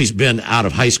 I know he's been out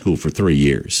of high school for 3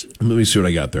 years. Let me see what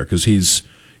I got there, because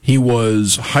he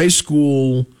was high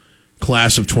school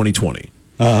class of 2020,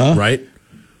 right?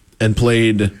 And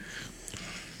played...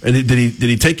 And did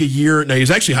he take a year? No, he was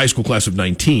actually high school class of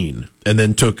 19, and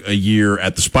then took a year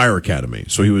at the Spire Academy.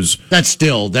 So he was.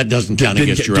 That doesn't count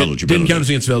against your eligibility. Didn't count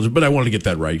against eligibility, but I wanted to get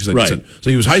that right. Right.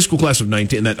 So he was high school class of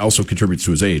 19, and that also contributes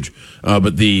to his age.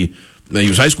 But he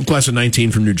was high school class of 19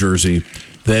 from New Jersey,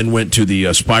 then went to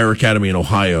the Spire Academy in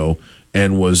Ohio,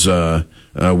 and was a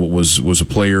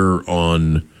player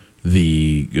on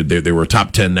the. They were a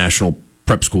top 10 national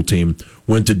prep school team.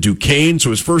 Went to Duquesne,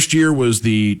 so his first year was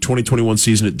the 2021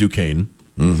 season at Duquesne.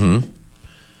 Mm-hmm.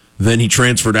 Then he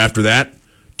transferred after that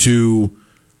to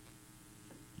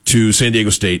San Diego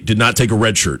State. Did not take a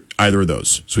red shirt, either of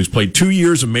those. So he's played 2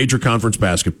 years of major conference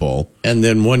basketball. And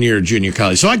then 1 year of junior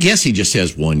college. So I guess he just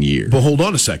has 1 year. But hold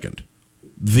on a second.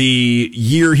 The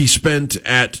year he spent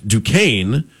at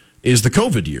Duquesne is the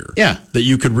COVID year. Yeah. That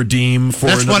you could redeem for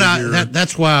another year.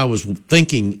 That's why I was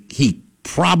thinking he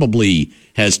probably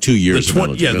has 2 years of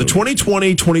eligibility. The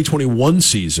 2020-2021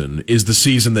 season is the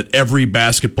season that every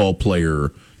basketball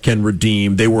player can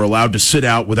redeem. They were allowed to sit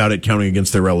out without it counting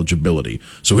against their eligibility.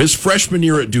 So his freshman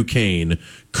year at Duquesne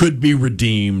could be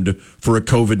redeemed for a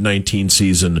COVID-19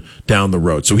 season down the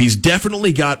road. So he's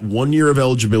definitely got 1 year of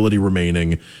eligibility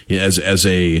remaining could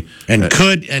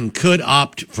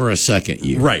opt for a second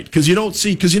year. Right, because you know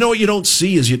what you don't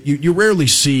see is you rarely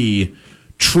see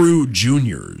true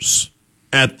juniors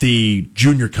at the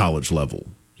junior college level.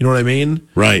 You know what I mean?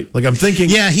 Right. Like I'm thinking...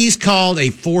 Yeah, he's called a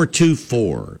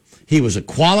 4.24. He was a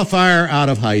qualifier out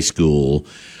of high school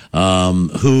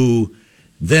who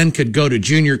then could go to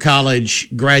junior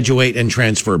college, graduate, and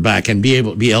transfer back and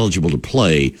be eligible to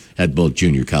play at both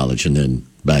junior college and then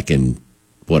back in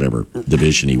whatever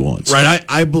division he wants. Right.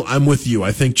 I'm with you.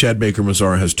 I think Chad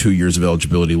Baker-Mazara has 2 years of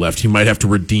eligibility left. He might have to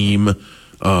redeem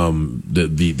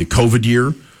the COVID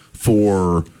year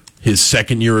for his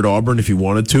second year at Auburn if he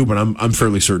wanted to, but I'm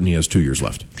fairly certain he has 2 years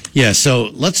left. Yeah, so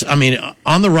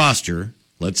on the roster,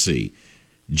 let's see.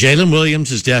 Jalen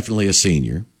Williams is definitely a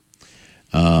senior.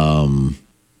 Janai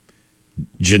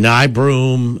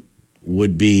Broome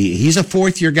he's a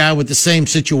fourth-year guy with the same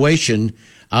situation,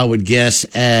 I would guess,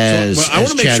 as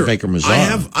Chad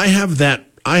Baker-Mazara.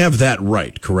 I have that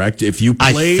right, correct? If you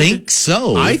played, I think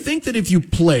so. I think that if you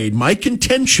played, my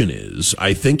contention is,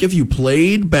 I think if you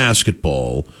played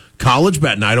basketball, now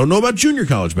I don't know about junior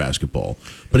college basketball,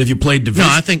 but if you played division,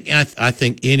 no, I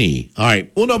think any. All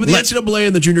right. Well, no, but the NCAA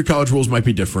and the junior college rules might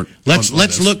be different. Let's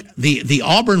look. The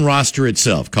Auburn roster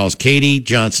itself calls Katie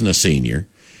Johnson a senior,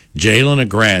 Jalen a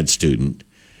grad student,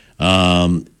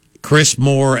 Chris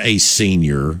Moore a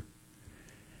senior,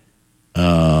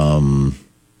 and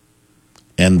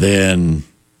then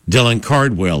Dylan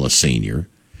Cardwell a senior.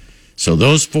 So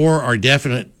those four are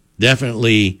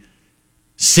definitely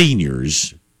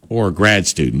seniors or grad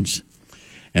students.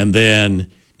 And then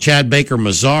Chad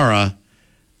Baker-Mazara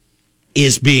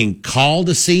is being called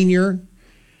a senior.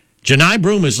 Janai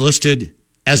Broome is listed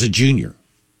as a junior.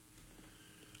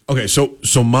 Okay, so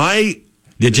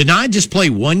Did Janai just play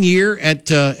 1 year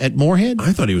at Moorhead?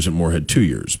 I thought he was at Moorhead 2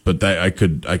 years, but I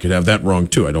could have that wrong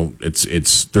too. I don't.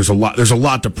 There's a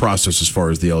lot to process as far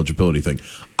as the eligibility thing.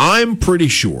 I'm pretty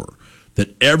sure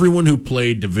that everyone who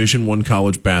played Division I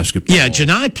college basketball. Yeah,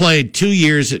 Janai played 2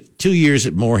 years at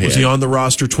Moorhead. Was he on the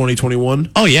roster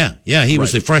 2021? Oh yeah. He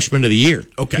was the freshman of the year.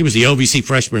 Okay, he was the OVC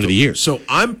freshman of the year. So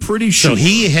I'm pretty sure. So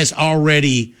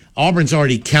Auburn's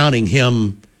already counting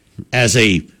him as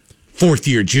a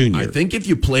fourth-year junior. I think if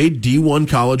you played D1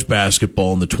 college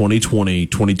basketball in the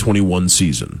 2020-2021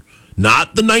 season,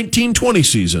 not the 1920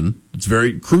 season, it's a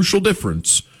very crucial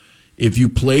difference. If you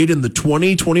played in the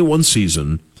 2021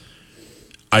 season,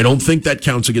 I don't think that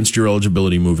counts against your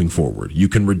eligibility moving forward. You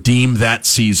can redeem that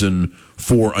season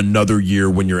for another year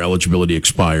when your eligibility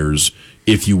expires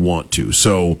if you want to.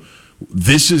 So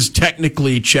this is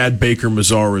technically Chad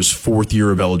Baker-Mazara's fourth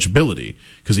year of eligibility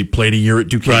because he played a year at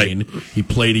Duquesne, right. He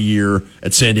played a year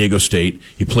at San Diego State,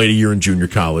 he played a year in junior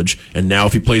college, and now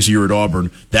if he plays a year at Auburn,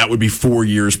 that would be 4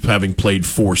 years having played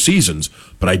 4 seasons.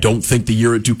 But I don't think the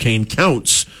year at Duquesne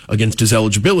counts against his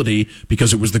eligibility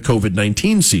because it was the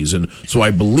COVID-19 season. So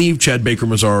I believe Chad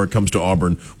Baker-Mazara comes to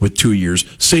Auburn with 2 years.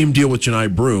 Same deal with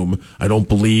Janai Broome. I don't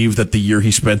believe that the year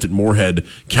he spent at Moorhead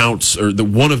counts, or the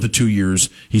one of the 2 years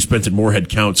he spent at Moorhead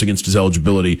counts against his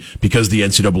eligibility because the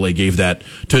NCAA gave that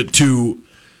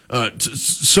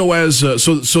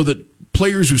so that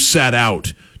players who sat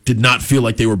out did not feel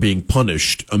like they were being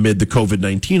punished amid the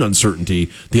COVID-19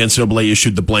 uncertainty. The NCAA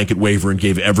issued the blanket waiver and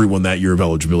gave everyone that year of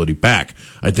eligibility back.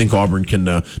 I think Auburn can.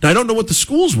 Now, I don't know what the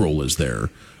school's role is there.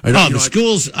 I think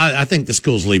the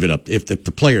schools leave it up. If the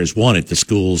players want it, the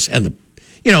schools and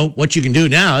what you can do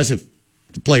now is if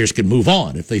the players can move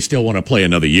on if they still want to play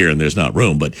another year and there's not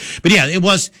room. But yeah, it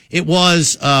was.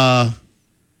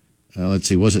 Let's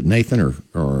see, was it Nathan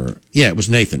or it was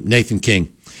Nathan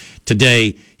King.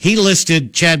 Today, he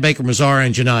listed Chad Baker-Mazara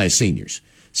and Janai as seniors.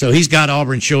 So he's got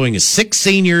Auburn showing as 6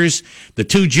 seniors. The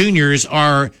 2 juniors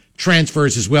are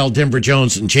transfers as well, Denver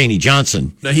Jones and Chaney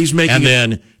Johnson. Now he's making and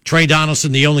then Trey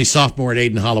Donaldson, the only sophomore, and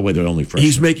Aiden Holloway, the only freshman.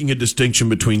 He's making a distinction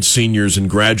between seniors and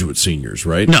graduate seniors,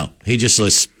 right? No, he just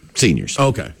lists seniors.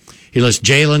 Okay. He lists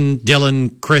Jalen,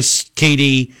 Dylan, Chris,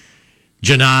 Katie,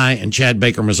 Janai, and Chad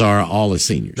Baker-Mazara all as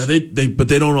seniors. Now but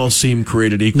they don't all seem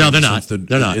created equal. No, they're not.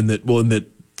 They're not. In that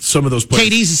some of those players.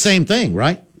 Katie's the same thing,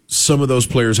 right? Some of those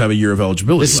players have a year of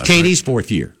eligibility. This is Katie's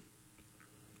 4th year.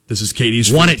 This is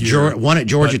Katie's one 4th year. One at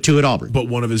Georgia, 2 at Auburn. But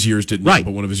one of his years didn't. Right.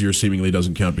 But one of his years seemingly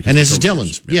doesn't count because. And this is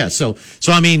Dylan's. Yeah. So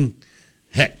I mean,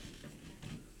 heck,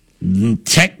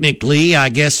 technically, I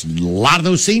guess a lot of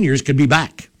those seniors could be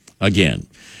back again.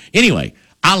 Anyway,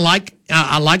 I like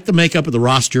the makeup of the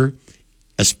roster.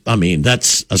 I mean,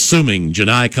 that's assuming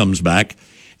Janai comes back,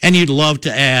 and you'd love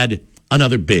to add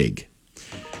another big.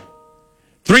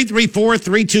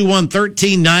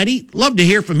 334-321-1390. Love to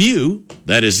hear from you.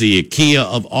 That is the Kia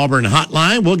of Auburn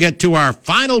hotline. We'll get to our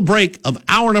final break of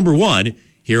hour number 1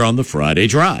 here on the Friday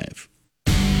Drive.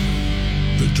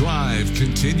 The Drive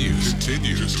continues.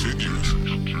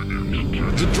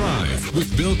 The Drive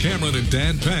with Bill Cameron and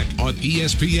Dan Peck on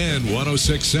ESPN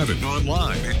 106.7.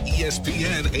 Online at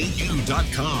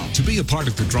ESPNAU.com. To be a part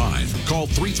of The Drive, call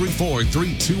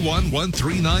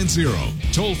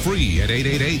 334-321-1390. Toll free at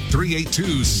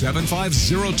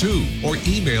 888-382-7502. Or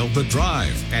email The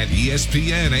Drive at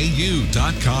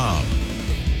ESPNAU.com.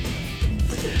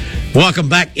 Welcome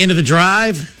back into The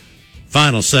Drive.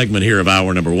 Final segment here of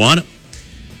hour number 1.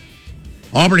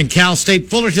 Auburn and Cal State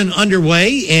Fullerton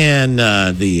underway, and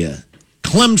the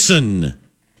Clemson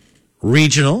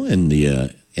Regional in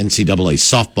the NCAA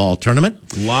softball tournament.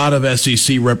 A lot of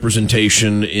SEC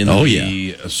representation in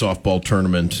the softball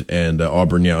tournament, and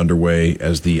Auburn underway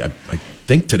as the. I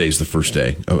think today's the first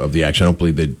day of the action. I don't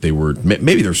believe they were.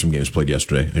 Maybe there were some games played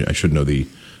yesterday. I should know the.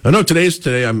 No,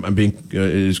 today. I'm being. It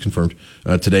is confirmed.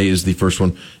 Today is the first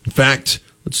one. In fact,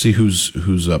 let's see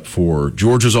who's up for.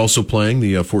 Georgia's also playing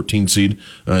the 14 seed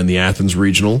in the Athens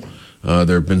Regional.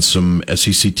 There have been some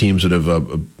SEC teams that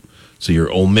have. So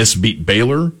your Ole Miss beat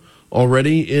Baylor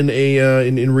already in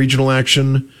in regional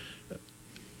action.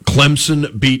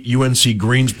 Clemson beat UNC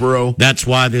Greensboro. That's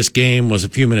why this game was a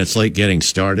few minutes late getting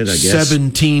started, I guess.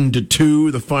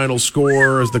 17-2, the final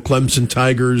score as the Clemson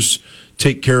Tigers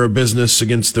take care of business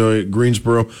against the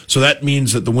Greensboro. So that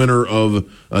means that the winner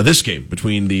of this game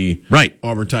between the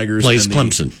Auburn Tigers plays and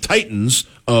Clemson. The Titans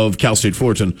of Cal State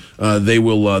Fullerton,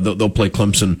 they'll play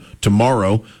Clemson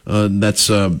tomorrow.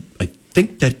 That's I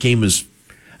think that game is.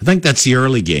 I think that's the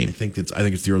early game. I think it's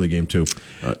the early game too.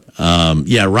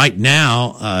 Right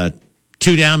now,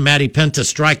 2 down. Matty Penta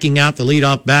striking out the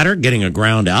leadoff batter, getting a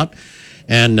ground out,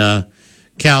 and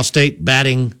Cal State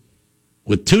batting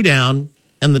with 2 down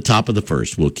and the top of the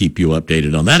first. We'll keep you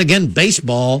updated on that. Again,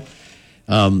 baseball.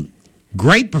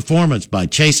 Great performance by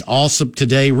Chase Alsop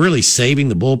today, really saving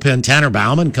the bullpen. Tanner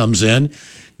Bauman comes in,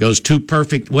 goes 2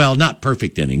 perfect, well, not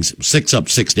perfect innings, 6 up,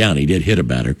 6 down. He did hit a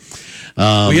batter.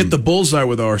 We hit the bullseye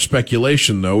with our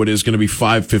speculation, though. It is going to be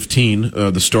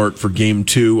 5:15, the start for Game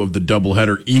 2 of the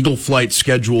doubleheader. Eagle flight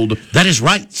scheduled. That is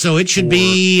right. So it should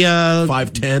be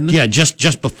 5:10. Yeah,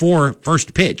 just before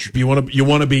first pitch. You want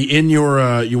to be in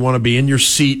your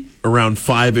seat around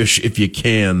 5-ish if you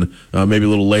can. Maybe a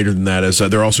little later than that, as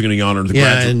they're also going to honor the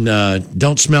graduate. And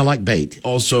don't smell like bait.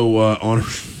 Also honor.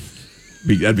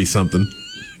 That'd be something.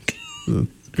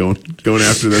 Going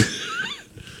after the.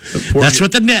 That's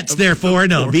what the net's there for.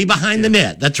 No, be behind the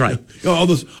net. That's right. All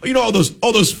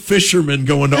those fishermen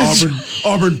going to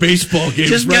Auburn baseball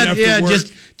games after work.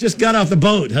 Just got off the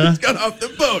boat, huh? Just got off the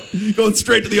boat, going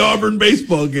straight to the Auburn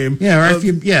baseball game. Yeah, or if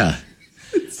you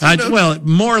well,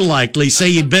 more likely, say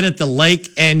you'd been at the lake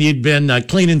and you'd been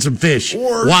cleaning some fish.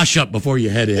 Or wash up before you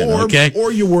head in, okay?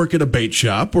 Or you work at a bait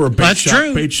shop or a bait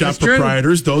shop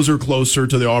proprietors. Those are closer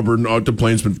to the Auburn, to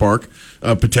Plainsman Park.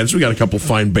 Potentially, we got a couple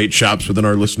fine bait shops within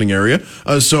our listening area.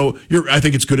 So I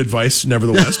think it's good advice.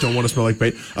 Nevertheless, don't want to smell like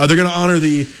bait. They're going to honor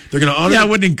the. I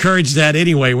wouldn't encourage that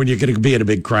anyway when you're going to be in a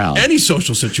big crowd. Any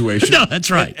social situation. No,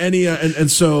 that's right.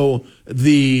 So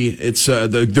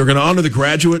they're going to honor the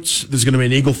graduates. There's going to be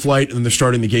an Eagle flight, and then they're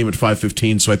starting the game at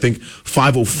 5:15. So I think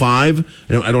 5:05.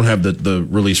 I don't have the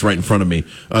release right in front of me.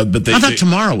 But I thought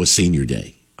tomorrow was senior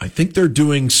day. I think they're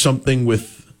doing something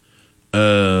with.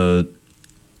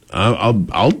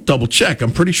 I'll double check.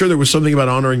 I'm pretty sure there was something about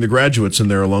honoring the graduates in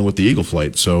there along with the Eagle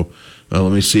flight. So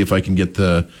let me see if I can get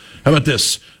the. How about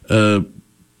this?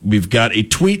 We've got a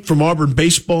tweet from Auburn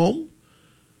baseball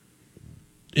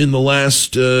in the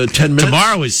last 10 minutes.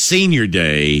 Tomorrow is senior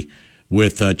day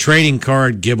with trading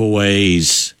card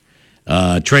giveaways.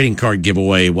 Trading card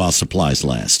giveaway while supplies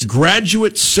last.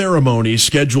 Graduate ceremony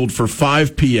scheduled for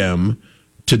 5 p.m.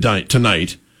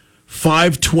 tonight.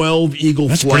 5:12 Eagle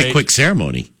That's flight. That's a pretty quick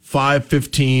ceremony.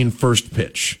 5:15 first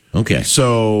pitch. Okay.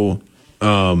 So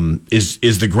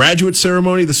is the graduate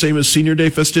ceremony the same as senior day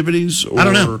festivities? Or I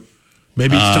don't know.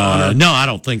 Maybe it's to honor. No, I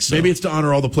don't think so. Maybe it's to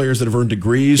honor all the players that have earned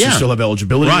degrees who still have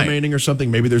eligibility remaining or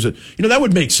something. Maybe there's that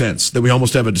would make sense that we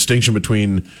almost have a distinction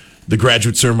between the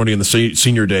graduate ceremony and the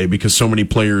senior day because so many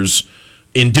players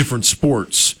in different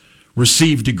sports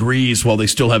receive degrees while they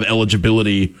still have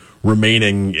eligibility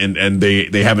remaining and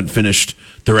they haven't finished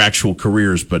their actual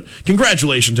careers. But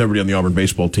congratulations to everybody on the Auburn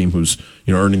baseball team who's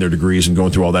earning their degrees and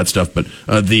going through all that stuff. But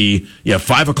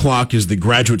 5 o'clock is the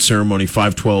graduate ceremony,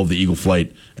 5:12 the Eagle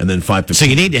flight, and then 5:15. So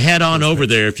you need to head on over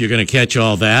there if you're going to catch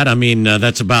all that. I mean,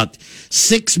 that's about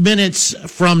 6 minutes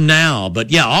from now.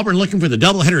 But yeah, Auburn looking for the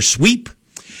doubleheader sweep.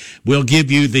 We'll give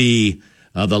you the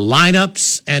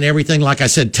lineups and everything. Like I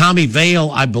said, Tommy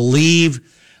Vale, I believe,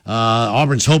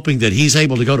 Auburn's hoping that he's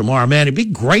able to go tomorrow. Man, it'd be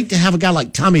great to have a guy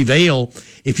like Tommy Vale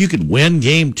if you could win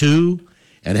Game 2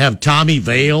 and have Tommy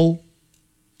Vale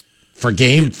for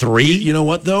Game 3. You know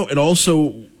what, though? It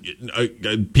also,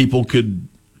 people could,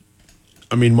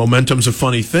 momentum's a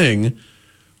funny thing.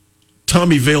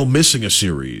 Tommy Vale missing a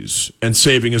series and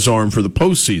saving his arm for the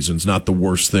postseason is not the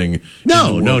worst thing.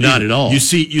 No, not at all. You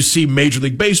see Major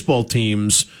League Baseball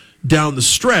teams down the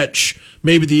stretch,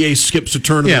 maybe the ace skips a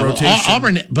turn in the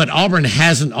rotation. Auburn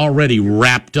hasn't already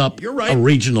wrapped up a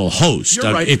regional host.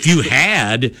 You're right. If you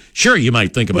had, sure, you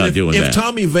might think about doing that. If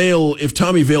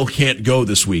Tommy Vale can't go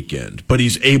this weekend, but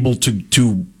he's able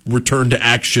to return to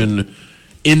action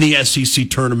in the SEC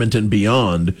tournament and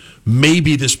beyond,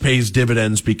 maybe this pays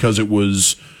dividends because it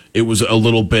was a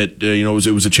little bit, it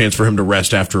was a chance for him to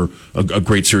rest after a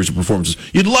great series of performances.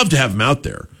 You'd love to have him out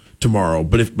there tomorrow,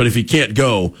 but if he can't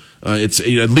go, at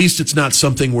least it's not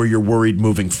something where you're worried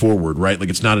moving forward, right? Like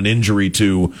it's not an injury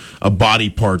to a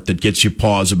body part that gets you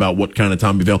pause about what kind of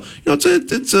Tommy Vale. He's got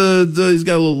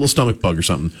a little stomach bug or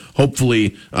something.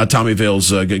 Hopefully, Tommy Vale's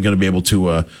going to be able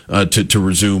to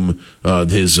resume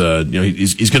his.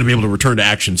 He's going to be able to return to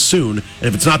action soon. And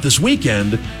if it's not this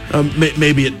weekend,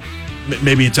 maybe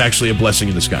it's actually a blessing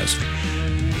in disguise.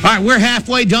 All right, we're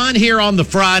halfway done here on the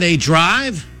Friday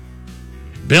Drive.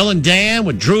 Bill and Dan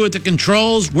with Drew at the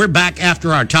controls. We're back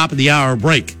after our top of the hour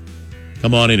break.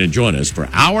 Come on in and join us for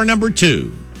hour number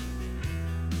 2.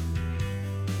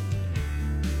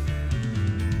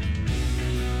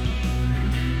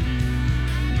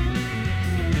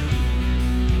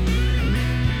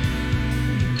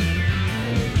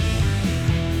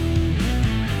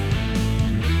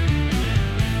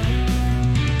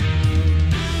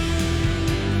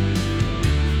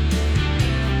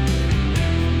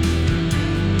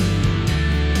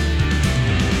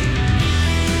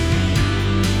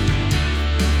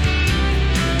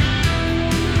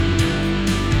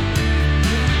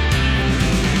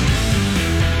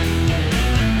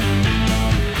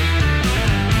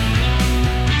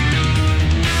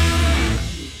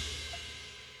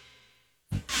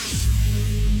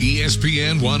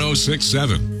 ESPN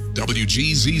 106.7,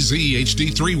 WGZZ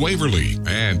HD3 Waverly,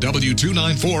 and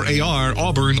W294AR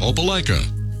Auburn Opelika.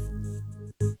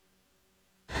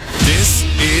 This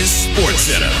is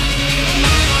SportsCenter.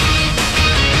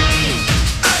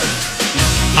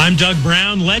 I'm Doug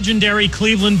Brown. Legendary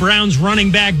Cleveland Browns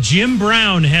running back Jim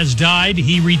Brown has died.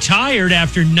 He retired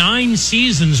after 9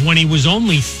 seasons when he was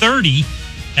only 30.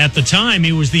 At the time,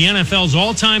 he was the NFL's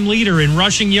all-time leader in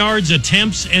rushing yards,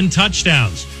 attempts, and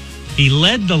touchdowns. He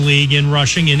led the league in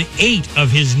rushing in 8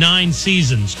 of his 9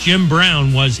 seasons. Jim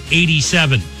Brown was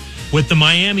 87. With the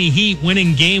Miami Heat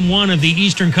winning Game 1 of the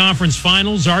Eastern Conference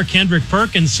Finals, our Kendrick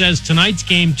Perkins says tonight's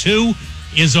Game 2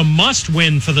 is a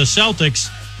must-win for the Celtics,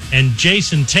 and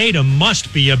Jason Tatum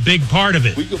must be a big part of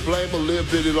it. We could blame a little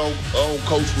bit on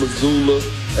Coach Mazzulla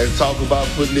and talk about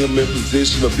putting him in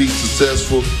position to be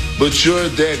successful, but you're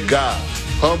that guy.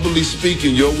 Humbly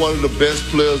speaking, you're one of the best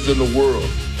players in the world.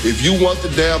 If you want the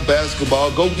damn basketball,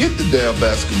 go get the damn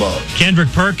basketball. Kendrick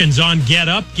Perkins on Get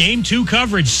Up. Game 2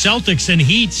 coverage, Celtics and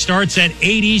Heat, starts at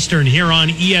 8 Eastern here on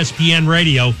ESPN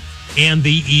Radio and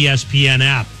the ESPN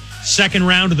app. Second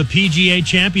round of the PGA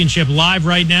Championship live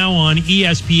right now on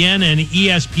ESPN and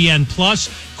ESPN Plus.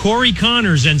 Corey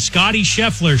Connors and Scotty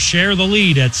Scheffler share the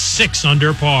lead at 6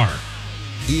 under par.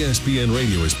 ESPN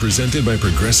Radio is presented by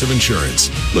Progressive Insurance.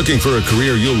 Looking for a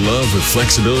career you'll love with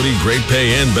flexibility, great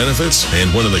pay, and benefits,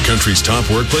 and one of the country's top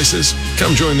workplaces?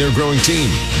 Come join their growing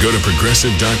team. Go to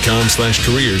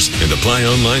progressive.com/careers and apply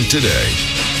online today.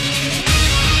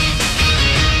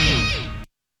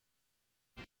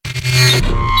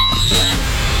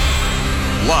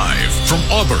 Live from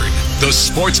Auburn, the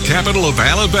sports capital of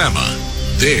Alabama,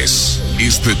 this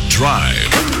is The Drive.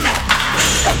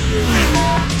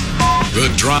 The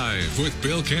Drive with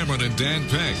Bill Cameron and Dan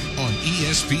Peck on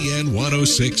ESPN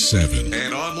 106.7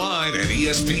 and online at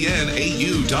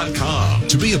ESPNAU.com.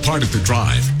 To be a part of The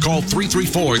Drive, call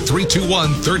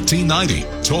 334-321-1390,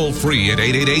 toll free at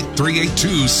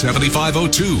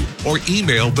 888-382-7502, or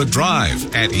email The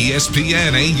Drive at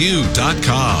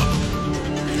ESPNAU.com.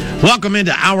 Welcome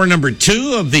into hour number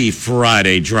 2 of the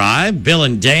Friday Drive. Bill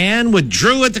and Dan with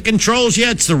Drew at the controls.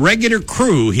 Yeah, it's the regular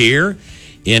crew here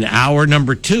in hour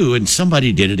number 2, and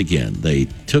somebody did it again. They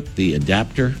took the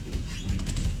adapter,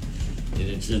 and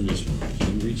it's in this one.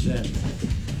 Can you reach that?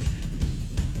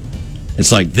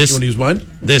 It's like this. You want to use mine?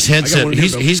 This headset,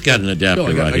 he's got an adapter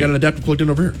Bill, I got an adapter plugged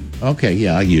in over here. Okay,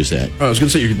 yeah, I use that. I was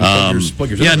going to say you can plug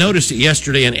yours. Yeah, I noticed it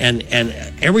yesterday, and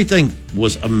everything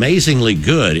was amazingly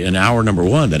good in hour number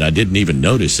 1 that I didn't even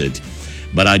notice it.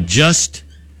 But I just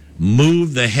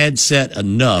moved the headset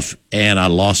enough, and I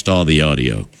lost all the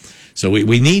audio. So we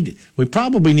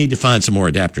probably need to find some more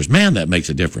adapters. Man, that makes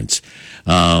a difference.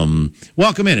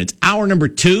 Welcome in. It's hour number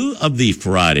 2 of the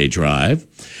Friday Drive.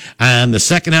 And the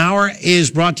second hour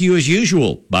is brought to you as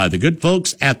usual by the good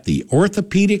folks at the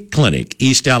Orthopedic Clinic,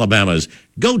 East Alabama's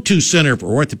go-to center for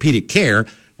orthopedic care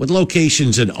with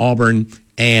locations in Auburn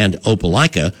and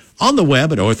Opelika, on the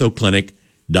web at orthoclinic.com.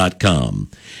 KiaOfAuburn.com.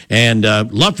 And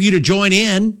love for you to join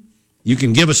in. You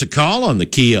can give us a call on the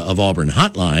Kia of Auburn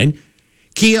hotline.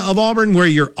 Kia of Auburn, where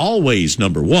you're always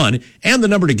number one. And the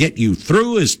number to get you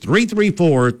through is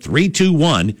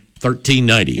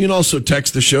 334-321-1390. You can also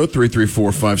text the show,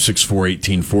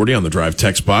 334-564-1840 on the Drive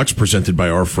text box, presented by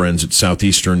our friends at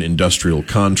Southeastern Industrial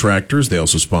Contractors. They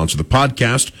also sponsor the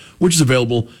podcast, which is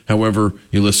available however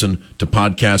you listen to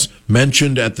podcasts.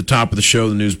 Mentioned at the top of the show,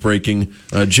 the news breaking,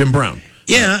 Jim Brown.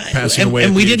 Yeah, passing away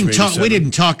and at we the age didn't of talk. 87. We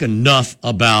didn't talk enough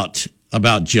about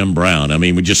Jim Brown. I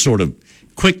mean, we just sort of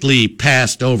quickly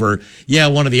passed over. Yeah,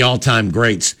 one of the all-time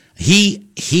greats.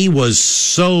 He was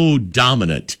so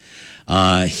dominant.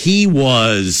 He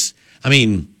was. I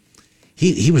mean,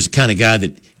 he was the kind of guy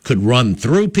that could run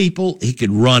through people. He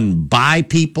could run by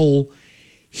people.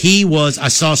 He was. I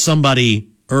saw somebody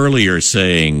earlier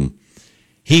saying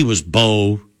he was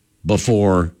Bo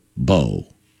before Bo.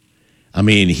 I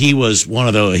mean, he was one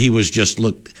of those. He was just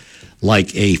looked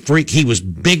like a freak. He was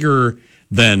bigger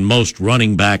than most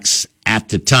running backs at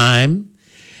the time,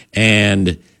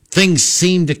 and things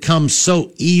seemed to come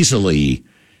so easily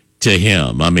to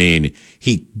him. I mean,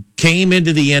 he came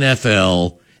into the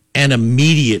NFL and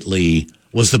immediately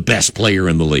was the best player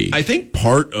in the league. I think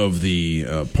part of the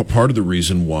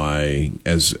reason why,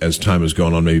 as time has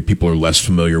gone on, maybe people are less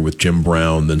familiar with Jim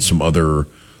Brown than some other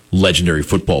legendary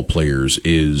football players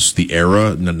is the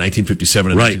era,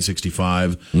 1957 and Right.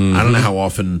 1965. I don't know how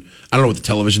often. I don't know what the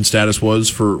television status was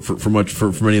for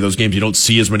many of those games. You don't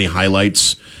see as many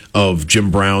highlights of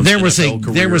Jim Brown's NFL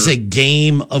career. There was a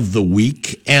game of the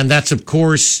week, and that's of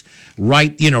course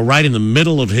right in the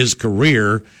middle of his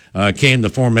career came the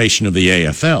formation of the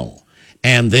AFL,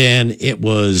 and then it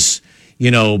was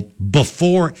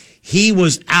before he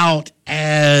was out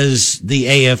as the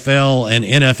AFL and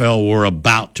NFL were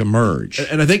about to merge.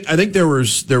 And I think there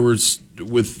was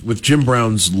with Jim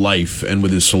Brown's life and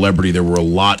with his celebrity, there were a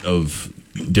lot of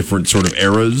different sort of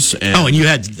eras. And you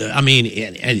had,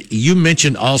 and you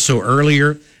mentioned also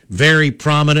earlier, very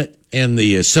prominent in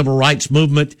the civil rights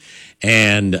movement,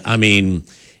 and I mean,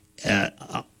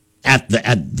 at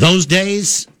those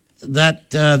days,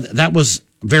 that was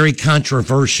very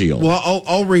controversial. Well,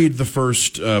 I'll read the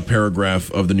first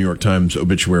paragraph of the New York Times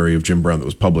obituary of Jim Brown that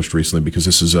was published recently, because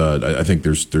this is I think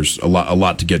there's a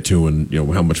lot to get to, and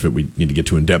how much of it we need to get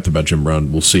to in depth about Jim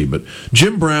Brown, we'll see. But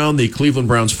Jim Brown, the Cleveland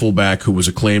Browns fullback, who was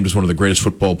acclaimed as one of the greatest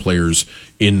football players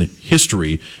in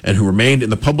history, and who remained in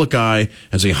the public eye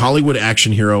as a Hollywood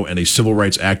action hero and a civil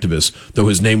rights activist, though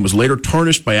his name was later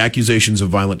tarnished by accusations of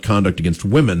violent conduct against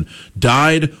women,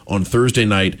 died on Thursday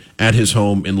night at his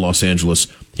home in Los Angeles.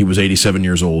 He was 87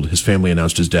 years old. His family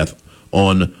announced his death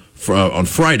on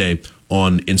Friday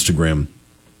on Instagram.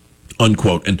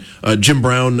 Unquote. And Jim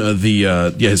Brown,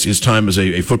 his time as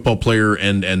a football player,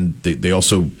 and they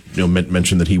also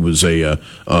mentioned that he was a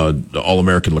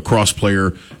All-American lacrosse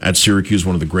player at Syracuse,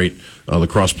 one of the great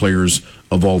lacrosse players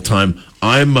of all time.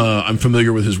 I'm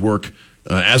familiar with his work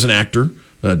as an actor.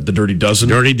 The Dirty Dozen.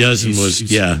 Dirty Dozen was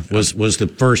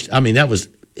the first. I mean, that was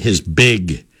his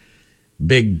big,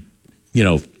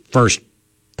 first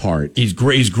part. He's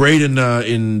great. He's great in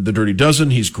the Dirty Dozen.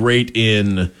 He's great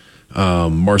in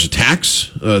Mars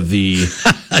Attacks. Was. He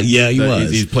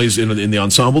plays in the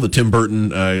ensemble, the Tim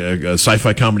Burton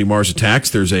sci-fi comedy Mars Attacks.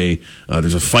 There's a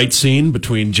fight scene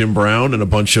between Jim Brown and a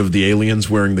bunch of the aliens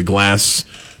wearing the glass.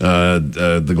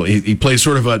 He plays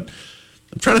sort of a.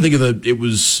 I'm trying to think of he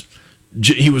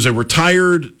was a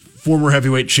retired former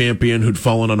heavyweight champion who'd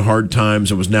fallen on hard times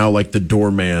and was now like the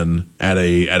doorman at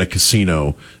a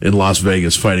casino in Las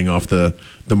Vegas, fighting off the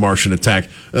Martian attack.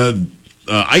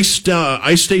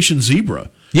 Ice Station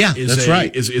Zebra. Yeah, that's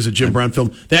right. Is a Jim Brown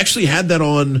film. They actually had that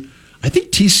on. I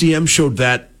think TCM showed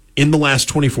that in the last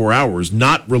 24 hours,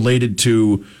 not related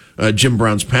to Jim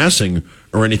Brown's passing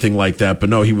or anything like that. But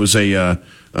no, he was a.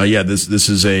 This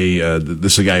is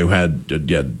a guy who had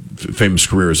famous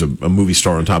career as a movie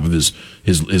star on top of his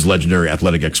legendary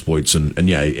athletic exploits, and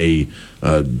a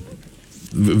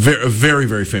very,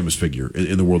 very famous figure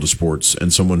in the world of sports,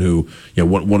 and someone who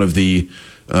one of the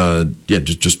one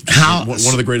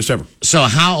of the greatest ever. So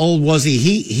how old was he?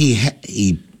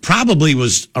 He probably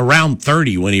was around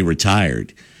 30 when he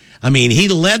retired. I mean, he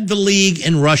led the league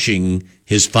in rushing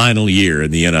his final year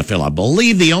in the NFL. I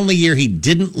believe the only year he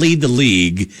didn't lead the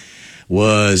league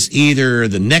was either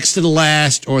the next to the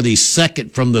last or the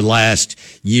second from the last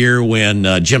year when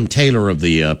Jim Taylor of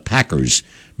the Packers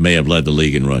may have led the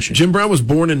league in rushing. Jim Brown was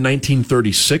born in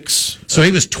 1936. So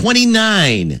he was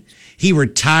 29. He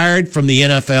retired from the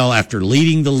NFL after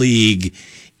leading the league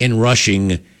in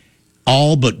rushing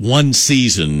all but one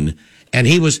season. And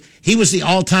he was the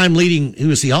all-time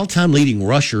leading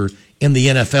rusher in the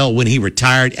NFL when he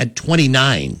retired at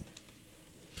 29.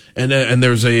 And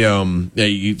there's a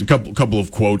couple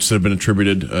of quotes that have been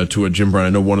attributed to Jim Brown. I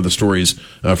know one of the stories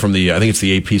from I think it's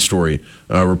the AP story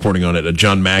reporting on it.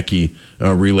 John Mackey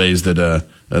relays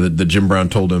that Jim Brown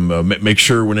told him, make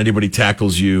sure when anybody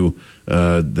tackles you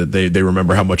that they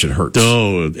remember how much it hurts.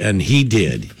 Oh, and he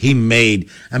did. He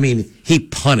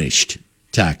punished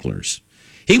tacklers.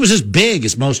 He was as big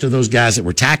as most of those guys that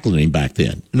were tackling him back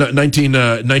then.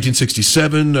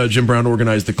 1967, Jim Brown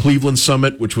organized the Cleveland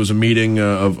Summit, which was a meeting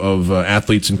of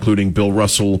athletes, including Bill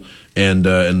Russell and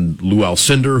Lou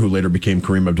Alcindor, who later became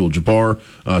Kareem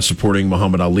Abdul-Jabbar, supporting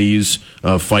Muhammad Ali's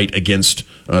fight against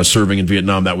serving in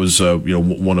Vietnam. That was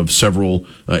one of several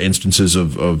instances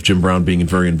of Jim Brown being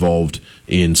very involved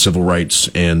in civil rights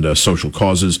and social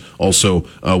causes. Also,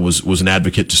 was an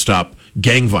advocate to stop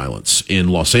gang violence in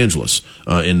Los Angeles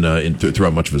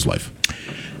throughout much of his life.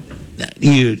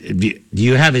 Do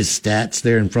you have his stats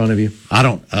there in front of you? I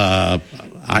don't.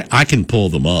 I can pull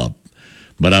them up,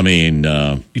 but I mean,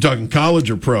 you talking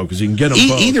college or pro? Because you can get them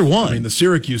both. Either one. I mean, the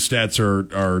Syracuse stats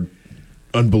are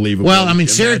unbelievable. Well, I mean,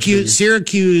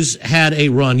 Syracuse had a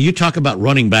run. You talk about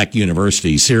running back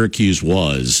university. Syracuse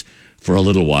was for a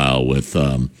little while with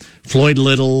Floyd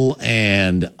Little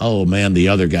and the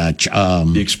other guy,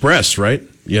 the Express, right?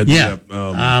 Yeah.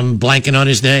 I'm blanking on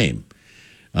his name.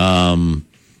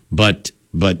 But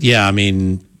yeah, I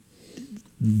mean,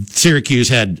 Syracuse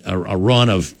had a run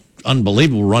of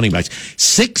unbelievable running backs.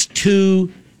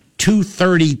 6'2",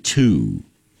 232.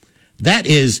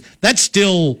 That's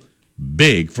still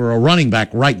big for a running back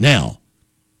right now.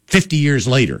 50 years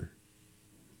later.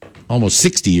 Almost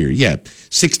 60 years,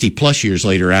 60 plus years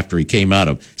later after he came out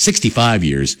of 65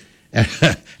 years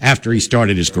after he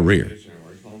started his career.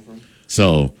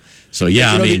 So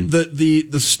yeah, I mean the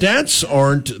stats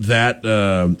aren't that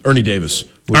Ernie Davis.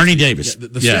 The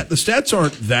stats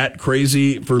aren't that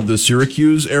crazy for the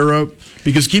Syracuse era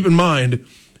because keep in mind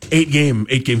 8 game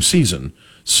season.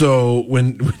 So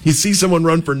when you see someone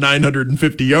run for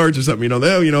 950 yards or something,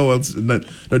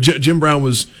 Jim Brown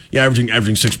was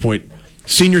averaging 6 point.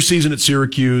 Senior season at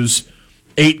Syracuse,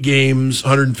 8 games,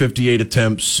 158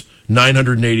 attempts,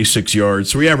 986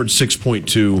 yards. So he averaged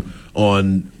 6.2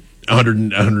 on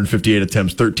 158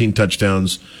 attempts, 13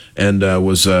 touchdowns, and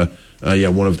was one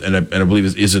of and I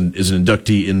believe is an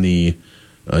inductee in the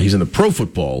he's in the Pro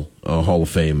Football Hall of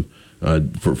Fame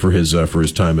for his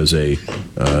time as a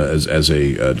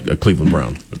Cleveland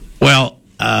Brown. Well,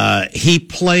 he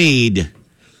played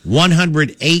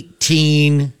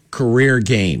 118 career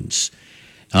games.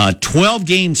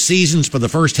 12-game seasons for the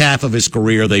first half of his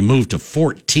career. They moved to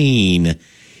 14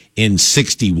 in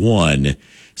 61.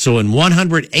 So in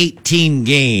 118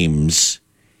 games,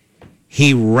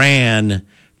 he ran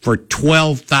for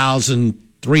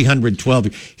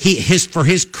 12,312. For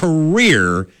his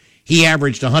career, he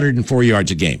averaged 104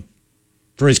 yards a game.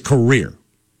 For his career.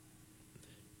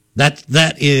 That's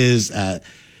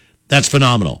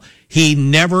phenomenal.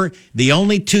 The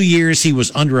only 2 years he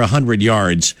was under 100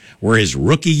 yards were his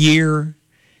rookie year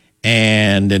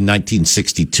and in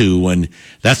 1962, and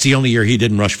that's the only year he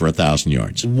didn't rush for 1,000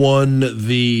 yards. Won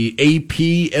the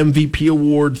AP MVP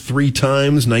award 3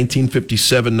 times,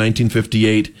 1957,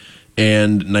 1958,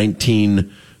 and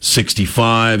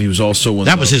 1965. He was also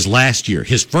That was his last year.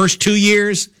 His first 2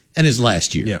 years and his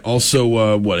last year. Yeah,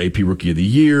 also, AP Rookie of the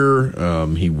Year.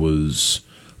 He was...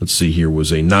 Let's see here,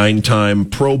 was a 9-time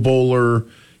Pro Bowler.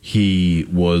 He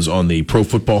was on the Pro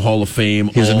Football Hall of Fame.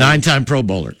 He was a 9-time Pro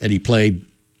Bowler, and he played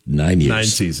 9 years. 9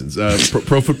 seasons.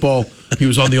 Pro Football, he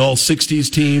was on the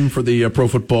All-60s team for the Pro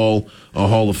Football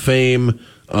Hall of Fame.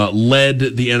 Led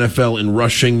the NFL in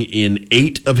rushing in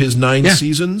 8 of his 9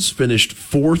 seasons. Finished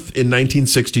 4th in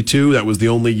 1962. That was the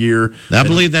only year. I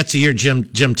believe that's the year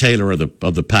Jim Taylor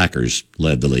of the Packers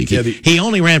led the league. He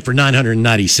only ran for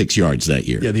 996 yards that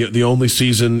year. Yeah, the only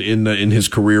season in his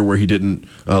career where he didn't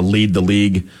lead the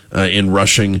league in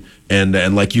rushing.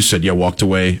 And like you said, walked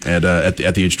away at the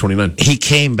age of 29. He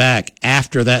came back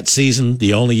after that season,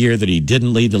 the only year that he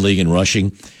didn't lead the league in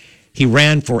rushing. He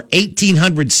ran for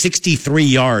 1,863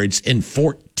 yards in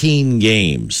 14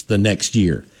 games the next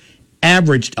year.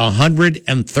 Averaged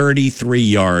 133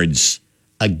 yards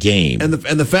a game. And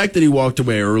the fact that he walked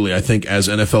away early, I think, as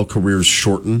NFL careers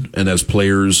shorten and as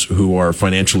players who are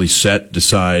financially set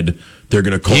decide they're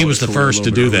going to call. He was the first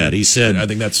to do that. He said, I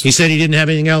think that's. He said he didn't have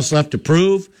anything else left to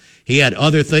prove. He had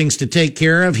other things to take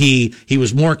care of. He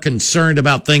was more concerned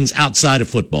about things outside of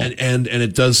football. And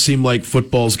it does seem like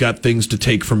football's got things to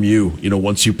take from you,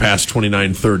 once you pass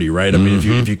 29-30, right? I mean,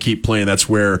 if you keep playing, that's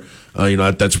where,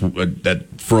 that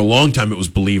for a long time it was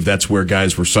believed that's where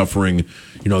guys were suffering,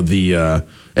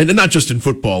 and not just in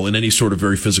football, in any sort of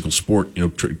very physical sport,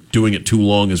 doing it too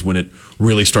long is when it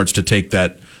really starts to take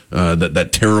that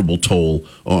terrible toll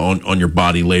on your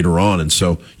body later on. And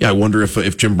so, I wonder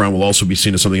if Jim Brown will also be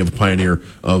seen as something of a pioneer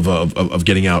of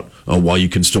getting out while you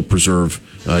can still preserve,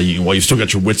 while you still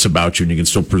got your wits about you and you can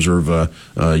still preserve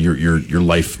your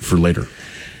life for later.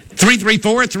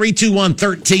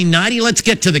 334-321-1390. Let's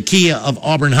get to the Kia of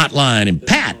Auburn hotline. And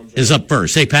Pat is up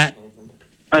first. Hey, Pat.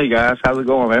 Hey, guys. How's it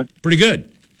going, man? Pretty good.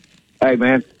 Hey,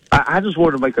 man. I just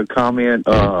wanted to make a comment.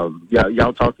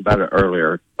 Y'all talked about it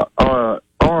earlier. Our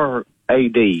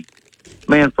AD,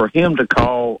 man, for him to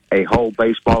call a whole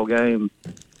baseball game,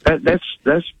 that's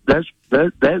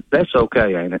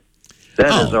okay, ain't it?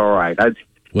 That is all right.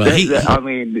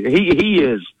 He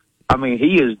is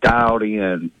dialed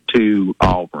in to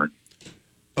Auburn.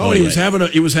 Oh, he was having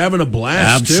a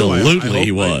blast. Absolutely, too.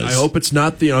 He was. I hope it's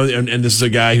not and this is a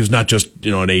guy who's not just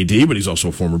an AD, but he's also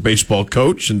a former baseball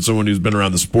coach and someone who's been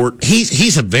around the sport.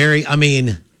 He's a very,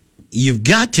 you've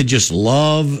got to just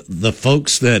love the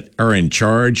folks that are in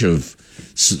charge of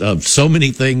so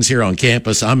many things here on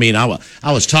campus. I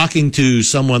was talking to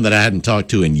someone that I hadn't talked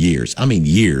to in years.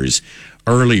 Years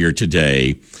earlier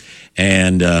today.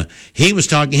 And he was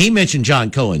talking. He mentioned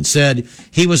John Cohen. Said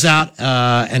he was out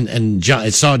and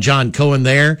saw John Cohen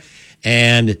there,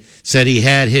 and said he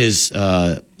had his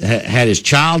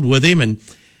child with him, and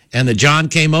that John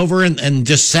came over and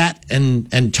just sat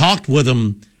and talked with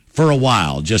him for a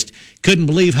while. Just couldn't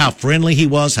believe how friendly he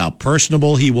was, how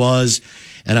personable he was.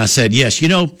 And I said, yes,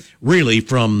 really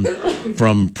from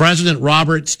President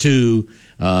Roberts to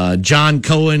John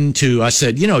Cohen to, I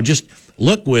said, just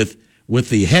look with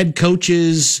the head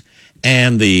coaches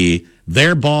and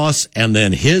their boss and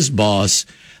then his boss,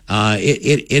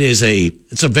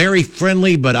 it's a very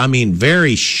friendly, but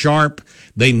very sharp.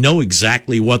 They know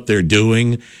exactly what they're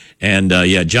doing. And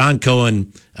John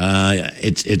Cohen,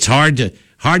 it's hard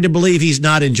to believe he's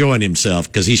not enjoying himself,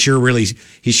 because he sure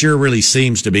really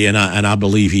seems to be, and I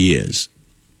believe he is.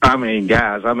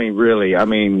 Guys, really, I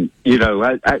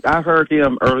heard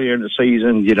him earlier in the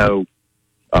season, he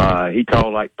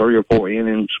called like 3 or 4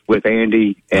 innings with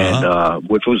Andy, and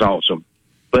which was awesome.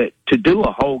 But to do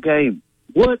a whole game,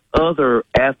 what other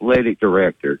athletic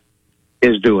director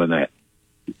is doing that?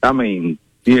 No,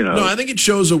 I think it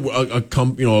shows a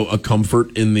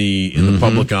comfort in the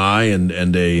public eye,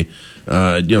 and a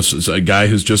guy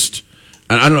who's just,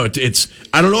 I don't know.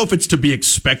 I don't know if it's to be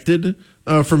expected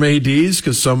from ADs,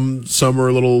 because some are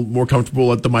a little more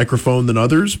comfortable at the microphone than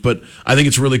others. But I think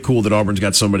it's really cool that Auburn's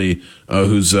got somebody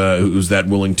who's that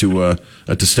willing to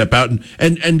step out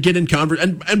and get in converse.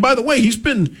 And by the way, he's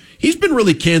been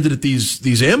really candid at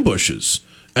these ambushes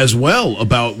as well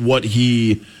about what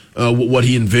he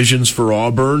envisions for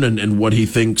Auburn and what he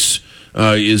thinks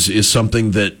is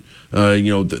something that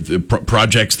the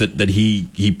projects that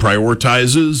he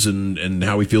prioritizes and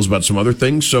how he feels about some other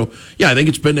things. So I think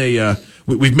it's been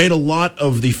we've made a lot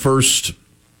of the first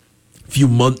few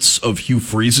months of Hugh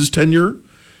Freeze's tenure,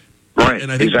 right?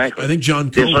 And I think exactly. I think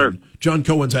John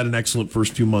Cohen's had an excellent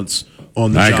first few months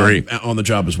on the job. I agree. On the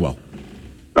job as well.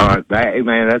 All right, hey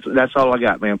man, that's all I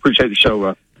got, man. Appreciate the show,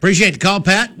 bro. Appreciate the call,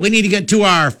 Pat. We need to get to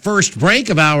our first break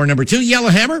of hour number 2.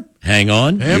 Yellowhammer, hang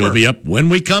on. Hammer. You'll be up when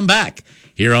we come back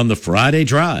here on the Friday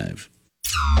Drive.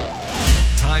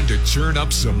 Time to churn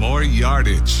up some more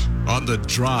yardage on The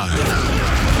Drive.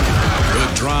 The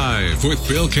Drive with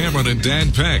Bill Cameron and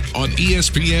Dan Peck on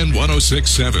ESPN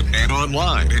 106.7 and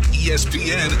online at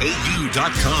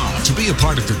ESPNAU.com. To be a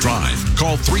part of The Drive,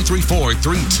 call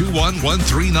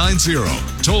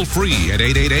 334-321-1390. Toll free at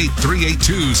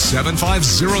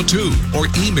 888-382-7502 or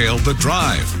email The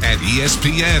Drive at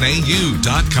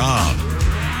ESPNAU.com.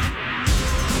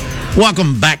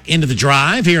 Welcome back into The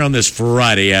Drive here on this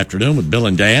Friday afternoon with Bill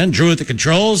and Dan. Drew at the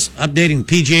controls, updating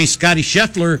PGA. Scotty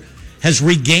Scheffler has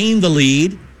regained the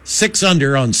lead, 6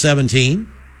 under on 17,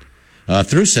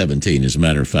 through 17, as a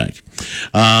matter of fact.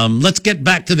 Let's get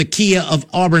back to the Kia of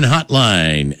Auburn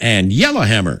hotline, and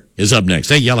Yellowhammer is up next.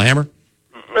 Hey, Yellowhammer.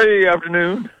 Hey,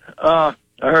 afternoon.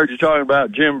 I heard you talking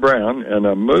about Jim Brown and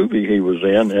a movie he was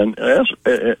in, and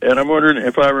I'm wondering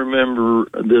if I remember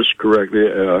this correctly.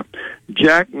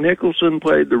 Jack Nicholson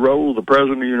played the role of the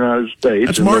President of the United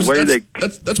States.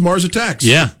 That's Mars Attacks.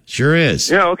 Yeah, sure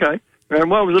is. Yeah, okay. And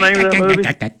what was the name of that movie?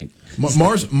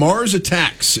 Mars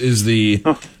Attacks is the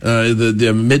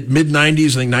mid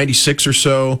 90s, I think 96 or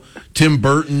so. Tim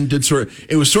Burton did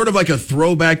it was sort of like a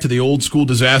throwback to the old school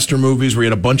disaster movies where you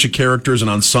had a bunch of characters, an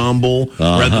ensemble.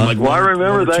 Rather than like I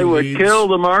remember they would kill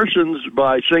the Martians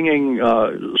by singing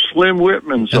Slim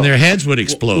Whitman songs. And their heads would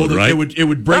explode, right? It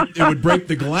would break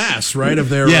the glass, right, of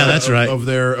their that's right. of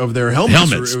their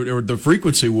helmets. Or the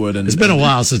frequency would. And it's been a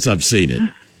while since I've seen it.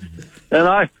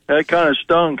 And that kind of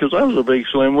stung because I was a big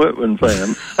Slim Whitman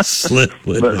fan. Slim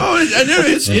Whitman.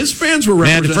 His fans were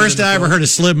represented. Man, the first I ever heard of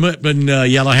Slim Whitman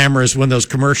Yellowhammer is when those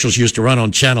commercials used to run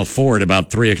on Channel 4 at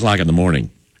about 3 o'clock in the morning.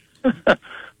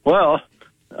 Well,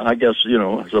 I guess,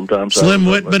 sometimes Slim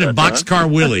Whitman and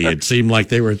Boxcar Willie. It seemed like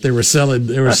they were selling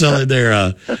their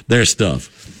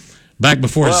stuff. Back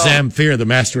before Zamfir, the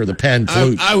master of the pan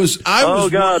flute. Oh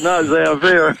God, not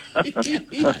Zamfir.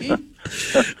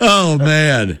 Oh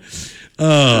man.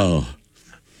 Oh.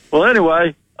 Well,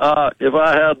 anyway, if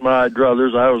I had my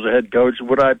druthers, I was a head coach,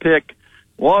 would I pick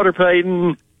Walter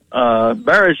Payton,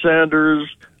 Barry Sanders,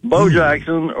 Bo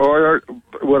Jackson, or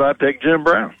would I pick Jim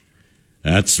Brown?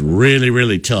 That's really,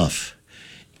 really tough.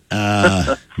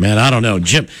 Man, I don't know.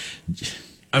 Jim.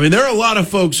 I mean, there are a lot of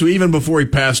folks who, even before he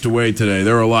passed away today,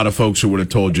 there are a lot of folks who would have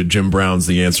told you Jim Brown's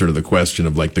the answer to the question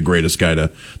of like the greatest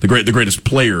greatest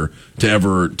player to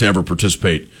ever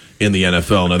participate in the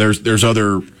NFL. Now, there's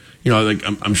other, like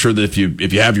I'm sure that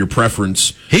if you have your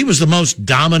preference, he was the most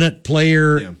dominant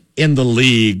player in the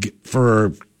league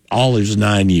for all his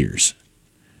 9 years.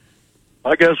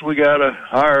 I guess we got to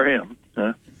hire him.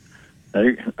 Huh?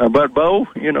 But Bo,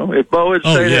 if Bo had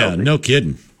stayed healthy. No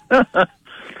kidding.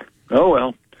 Oh,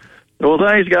 well. Well,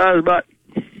 thanks, guys. Bye.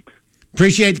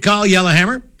 Appreciate the call,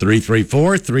 Yellowhammer.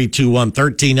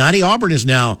 334-321-1390. Auburn has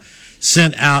now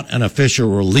sent out an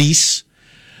official release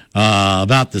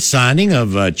about the signing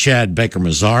of Chad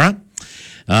Baker-Mazara.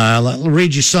 I'll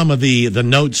read you some of the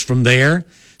notes from there.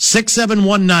 6'7",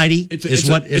 190 is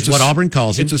what Auburn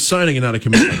calls him. It's a signing and not a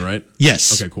commitment, right?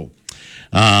 Yes. Okay, cool.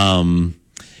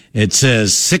 It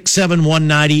says 6'7",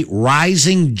 190,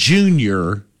 rising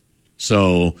junior.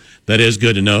 So that is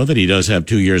good to know that he does have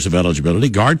 2 years of eligibility.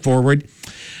 Guard forward.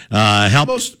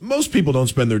 Most people don't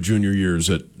spend their junior years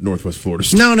at Northwest Florida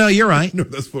State. No, you're right.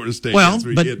 Northwest Florida State. Well,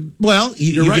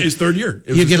 you're right. His third year.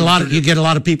 You get a lot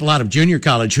of people out of junior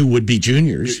college who would be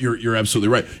juniors. You're absolutely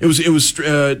right. It was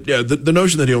the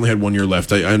notion that he only had 1 year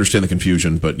left. I understand the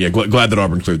confusion, but glad that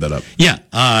Auburn cleared that up. Yeah,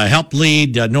 helped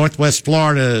lead Northwest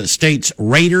Florida State's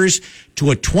Raiders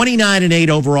to a 29-8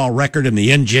 overall record in the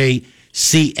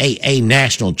NJCAA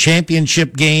National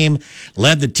Championship game.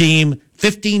 Led the team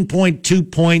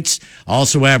 15.2 points,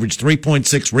 also averaged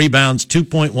 3.6 rebounds,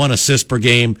 2.1 assists per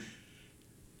game.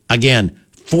 Again,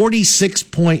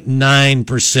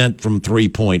 46.9% from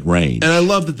three-point range. And I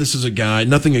love that this is a guy,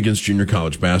 nothing against junior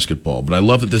college basketball, but I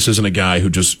love that this isn't a guy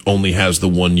who just only has the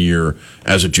 1 year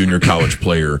as a junior college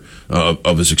player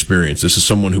of his experience. This is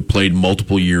someone who played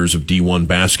multiple years of D1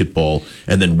 basketball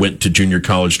and then went to junior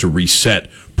college to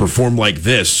reset, perform like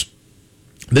this.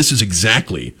 This is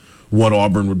exactly what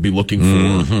Auburn would be looking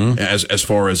for as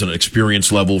far as an experience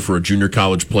level for a junior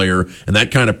college player, and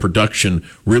that kind of production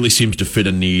really seems to fit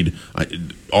a need.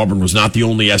 Auburn was not the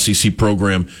only SEC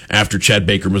program after Chad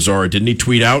Baker-Mazara. Didn't he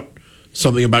tweet out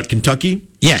something about Kentucky?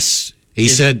 Yes, he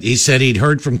said he'd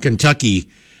heard from Kentucky.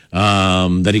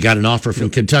 That he got an offer from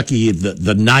Kentucky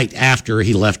the night after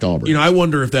he left Auburn. I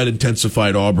wonder if that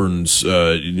intensified Auburn's.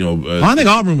 I think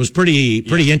Auburn was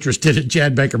pretty interested in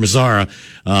Chad Baker-Mazara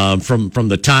from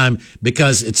the time,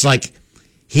 because it's like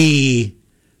he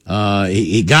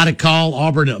got a call.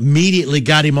 Auburn immediately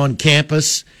got him on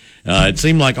campus. It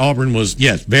seemed like Auburn was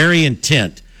very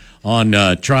intent on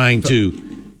trying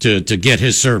to get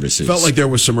his services. Felt like there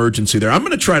was some urgency there. I'm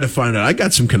going to try to find out. I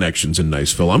got some connections in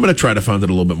Niceville. I'm going to try to find out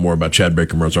a little bit more about Chad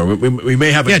Baker-Mazara. We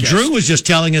may have a guest. Drew was just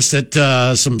telling us that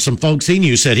some folks he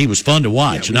knew said he was fun to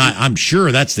watch, and I'm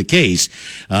sure that's the case.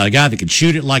 A guy that could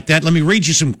shoot it like that. Let me read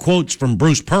you some quotes from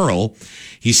Bruce Pearl.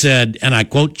 He said, and I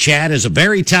quote, "Chad is a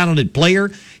very talented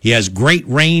player. He has great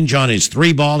range on his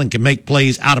three ball and can make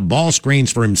plays out of ball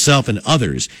screens for himself and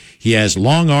others. He has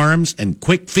long arms and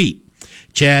quick feet.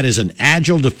 Chad is an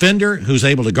agile defender who's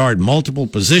able to guard multiple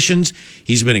positions.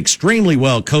 He's been extremely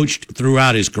well coached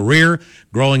throughout his career,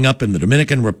 growing up in the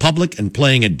Dominican Republic and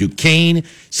playing at Duquesne,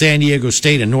 San Diego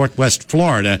State, and Northwest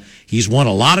Florida. He's won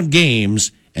a lot of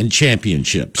games and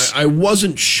championships." I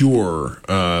wasn't sure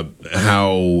how,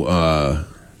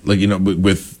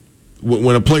 with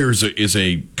when a player is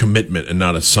a commitment and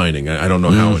not a signing. I don't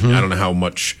know how. I don't know how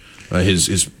much.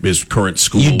 His current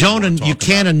school. You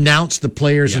can't announce the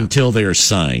players until they are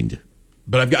signed.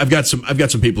 But I've got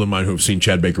some people in mind who have seen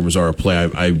Chad Baker-Mazara play.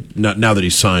 Now that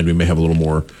he's signed, we may have a little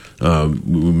more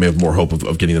we may have more hope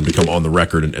of getting them to come on the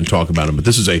record and talk about him. But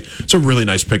it's a really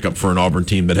nice pickup for an Auburn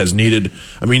team that has needed.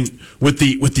 I mean, with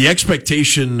the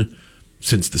expectation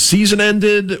since the season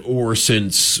ended or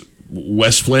since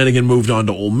Wes Flanagan moved on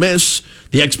to Ole Miss,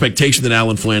 the expectation that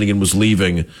Alan Flanagan was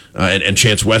leaving and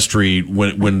Chance Westry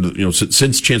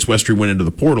since Chance Westry went into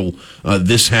the portal,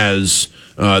 there's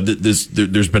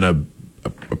been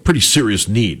a pretty serious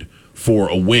need for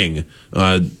a wing.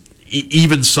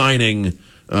 Even signing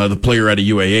the player out of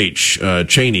UAH,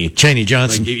 Chaney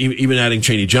Johnson, even adding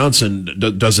Chaney Johnson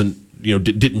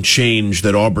didn't change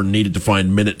that Auburn needed to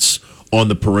find minutes on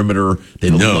the perimeter.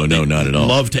 No, not at all.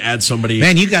 Love to add somebody.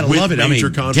 Man, you got to love it. I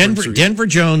mean, Denver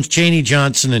Jones, Chaney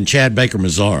Johnson, and Chad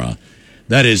Baker-Mazara.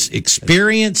 That is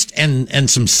experienced and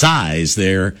some size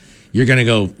there. You're going to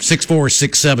go 6'4",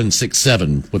 6'7",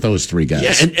 6'7" with those three guys.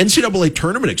 Yeah, and NCAA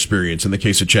tournament experience in the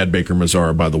case of Chad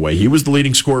Baker-Mazara, by the way. He was the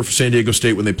leading scorer for San Diego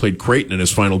State when they played Creighton in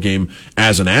his final game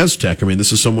as an Aztec. I mean,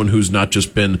 this is someone who's not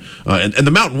just been and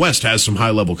the Mountain West has some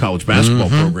high-level college basketball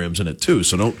programs in it, too.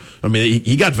 So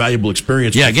he got valuable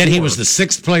experience. Yeah, again, he was the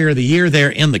 6th player of the year there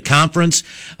in the conference.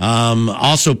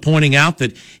 Also pointing out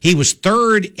that he was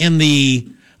third in the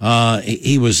third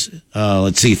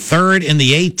in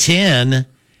the A-10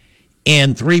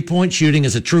 and 3-point shooting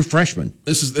as a true freshman.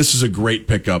 This is a great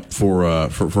pickup for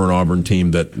an Auburn team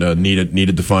that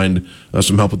needed to find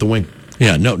some help with the wing.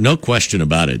 Yeah, no question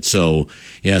about it. So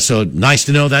nice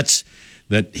to know that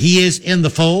he is in the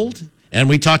fold. And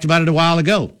we talked about it a while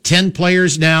ago. 10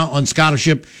 players now on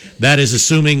scholarship. That is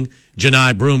assuming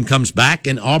Janai Broome comes back,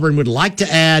 and Auburn would like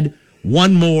to add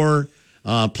one more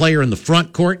player in the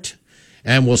front court.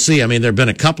 And we'll see. I mean, there have been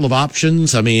a couple of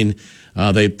options. I mean,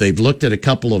 they've looked at a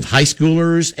couple of high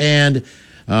schoolers, and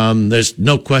there's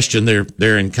no question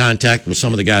they're in contact with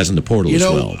some of the guys in the portal as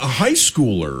well. A high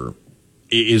schooler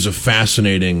is a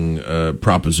fascinating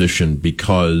proposition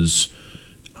because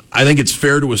I think it's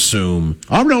fair to assume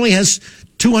Auburn only has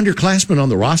 2 underclassmen on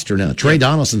the roster now. Trey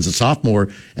Donaldson's a sophomore,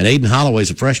 and Aiden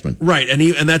Holloway's a freshman. Right,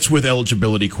 and that's with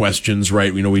eligibility questions,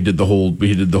 right? We did the whole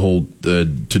to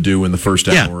do in the first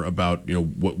hour about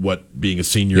what being a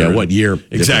senior. Yeah, what year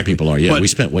exactly people are. Yeah, we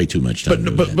spent way too much time.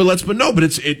 But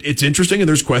it's interesting, and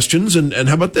there's questions, and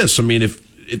how about this? I mean, if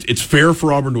it's fair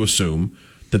for Auburn to assume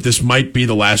that this might be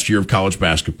the last year of college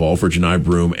basketball for Janai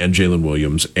Broome and Jalen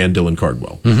Williams and Dylan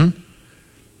Cardwell. Mm-hmm.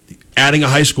 Adding a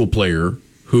high school player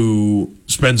who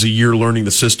spends a year learning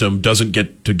the system, doesn't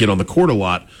get on the court a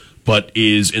lot, but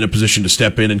is in a position to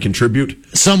step in and contribute.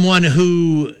 Someone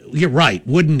who, you're right,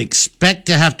 wouldn't expect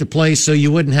to have to play, so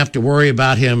you wouldn't have to worry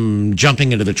about him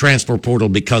jumping into the transfer portal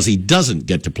because he doesn't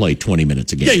get to play 20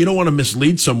 minutes a game. Yeah, you don't want to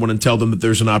mislead someone and tell them that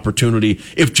there's an opportunity.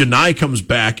 If Janai comes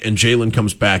back and Jalen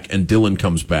comes back and Dylan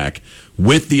comes back,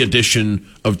 with the addition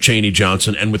of Chaney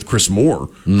Johnson and with Chris Moore,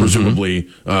 presumably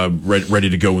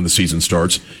ready to go when the season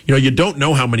starts, you don't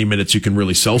know how many minutes you can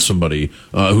really sell somebody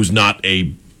who's not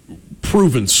a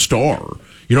proven star.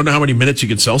 You don't know how many minutes you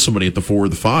can sell somebody at the 4 or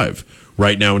the 5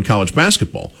 right now in college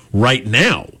basketball. Right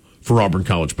now for Auburn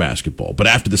college basketball. But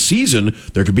after the season,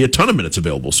 there could be a ton of minutes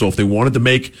available. So if they wanted to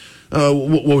make,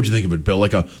 what would you think of it, Bill?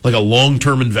 Like a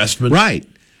long-term investment?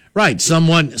 Right.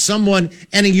 Someone,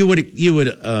 and you would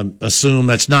assume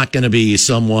that's not going to be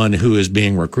someone who is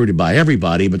being recruited by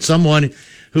everybody, but someone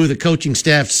who the coaching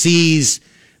staff sees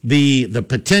the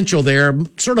potential there,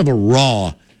 sort of a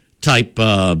raw type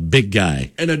big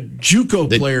guy. And a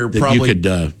JUCO player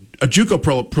a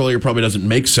JUCO player probably doesn't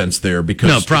make sense there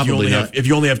because if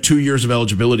you only have 2 years of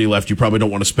eligibility left, you probably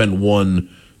don't want to spend one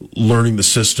learning the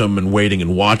system and waiting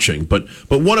and watching. But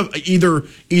one of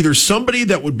either somebody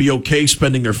that would be okay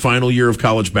spending their final year of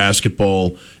college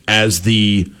basketball as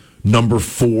the number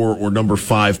 4 or number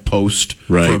 5 post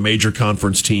for a major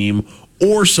conference team,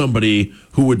 or somebody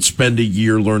who would spend a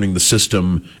year learning the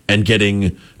system and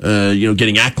getting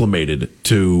acclimated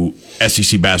to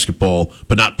SEC basketball,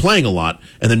 but not playing a lot,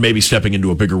 and then maybe stepping into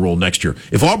a bigger role next year.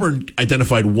 If Auburn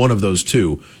identified one of those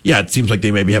two, it seems like they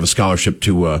maybe have a scholarship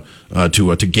to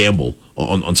gamble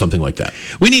on something like that.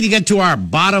 We need to get to our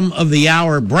bottom of the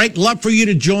hour break. Love for you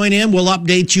to join in. We'll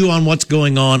update you on what's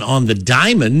going on the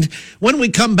Diamond when we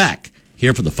come back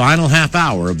here for the final half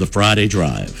hour of the Friday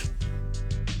Drive.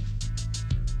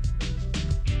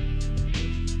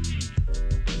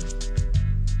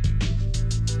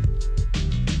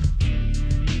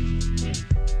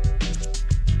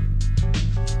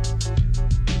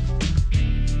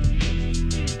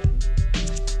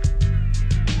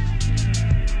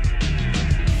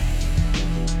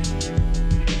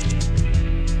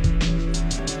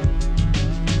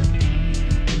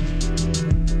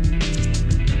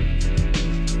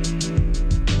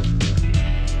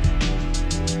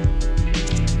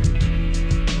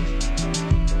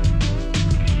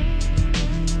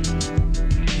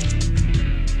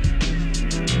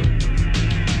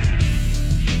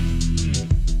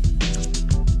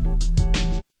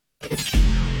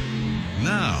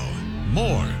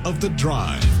 more of The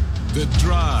Drive. The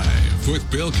Drive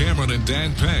with Bill Cameron and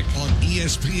Dan Peck on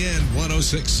ESPN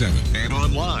 106.7 and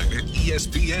online at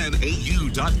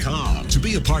ESPNAU.com. To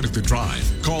be a part of The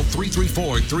Drive, call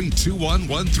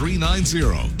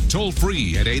 334-321-1390. Toll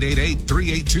free at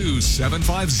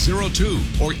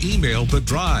 888-382-7502 or email The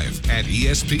Drive at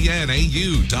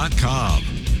ESPNAU.com.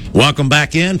 Welcome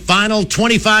back in. Final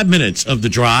 25 minutes of The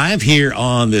Drive here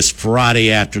on this Friday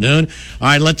afternoon. All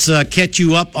right, let's catch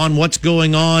you up on what's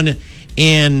going on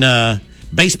in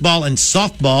baseball and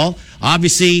softball.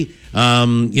 Obviously,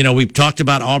 we've talked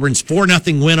about Auburn's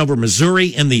 4-0 win over Missouri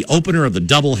in the opener of the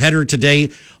doubleheader today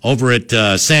over at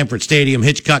Sanford Stadium,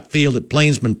 Hitchcock Field at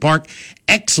Plainsman Park.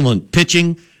 Excellent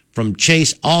pitching from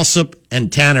Chase Alsop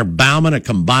and Tanner Bauman, a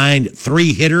combined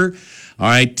 3-hitter. All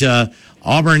right,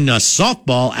 Auburn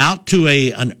softball out to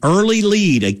an early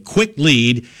lead, a quick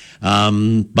lead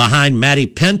behind Matty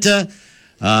Penta.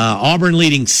 Auburn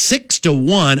leading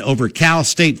 6-1 over Cal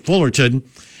State Fullerton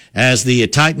as the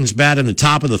Titans bat in the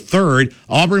top of the third.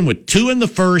 Auburn with 2 in the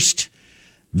first,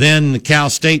 then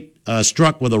Cal State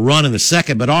struck with a run in the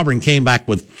second, but Auburn came back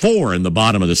with 4 in the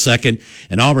bottom of the second,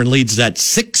 and Auburn leads that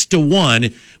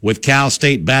 6-1 with Cal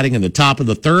State batting in the top of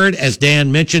the third. As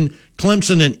Dan mentioned,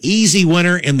 Clemson an easy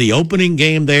winner in the opening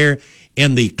game there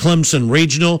in the Clemson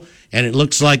Regional, and it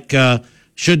looks like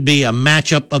should be a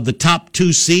matchup of the top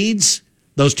 2 seeds.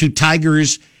 Those 2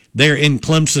 Tigers there in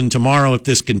Clemson tomorrow if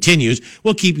this continues.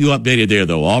 We'll keep you updated there,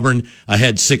 though. Auburn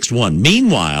ahead 6-1.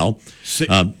 Meanwhile,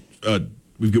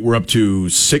 we're up to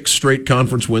 6 straight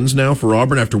conference wins now for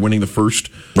Auburn after winning the first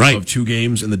of 2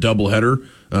 games in the doubleheader.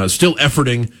 Still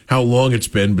efforting how long it's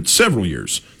been, but several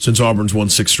years since Auburn's won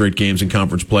 6 straight games in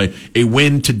conference play. A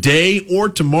win today or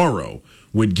tomorrow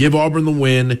would give Auburn the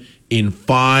win in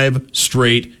 5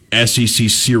 straight SEC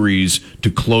series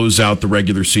to close out the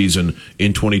regular season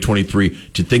in 2023.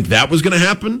 Did you think that was going to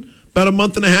happen about a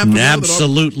month and a half ago?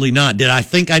 Absolutely not. Did I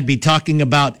think I'd be talking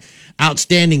about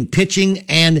outstanding pitching?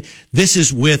 And this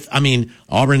is with,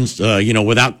 Auburn's,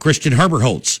 without Christian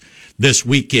Herberholtz this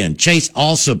weekend. Chase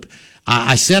Alsop,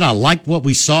 I said I liked what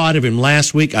we saw out of him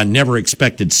last week. I never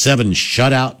expected 7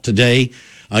 shutout today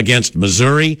against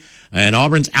Missouri. And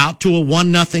Auburn's out to a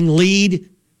 1-0 lead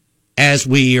as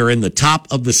we are in the top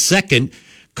of the second.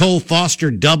 Cole Foster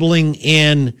doubling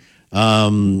in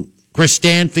Chris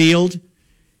Stanfield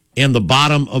in the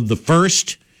bottom of the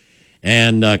first.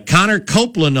 And Connor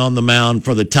Copeland on the mound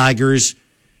for the Tigers.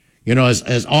 You know,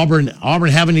 as Auburn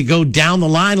having to go down the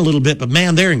line a little bit, but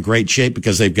man, they're in great shape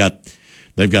because they've got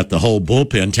the whole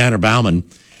bullpen. Tanner Bauman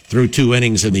threw 2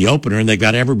 innings in the opener, and they've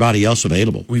got everybody else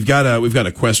available. We've got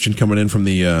a question coming in from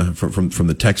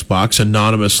the text box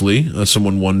anonymously.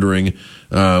 Someone wondering,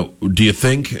 do you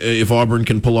think if Auburn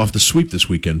can pull off the sweep this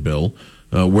weekend, Bill?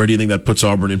 Where do you think that puts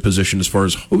Auburn in position as far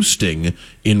as hosting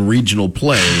in regional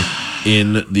play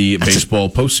in the baseball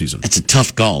postseason? It's a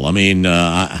tough call. I mean,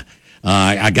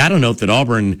 I got to note that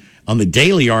Auburn on the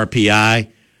daily RPI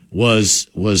was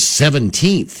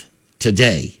 17th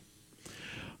today.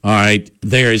 All right,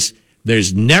 there's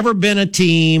never been a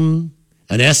team,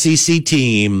 an SEC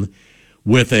team,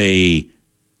 with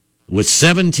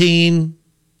 17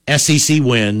 SEC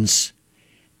wins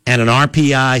and an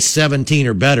RPI 17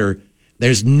 or better.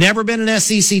 There's never been an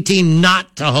SEC team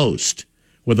not to host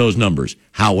with those numbers.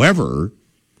 However,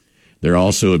 there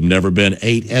also have never been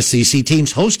 8 SEC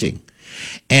teams hosting.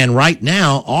 And right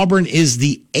now, Auburn is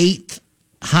the 8th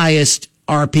highest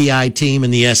RPI team in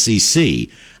the SEC.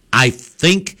 I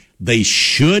think they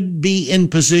should be in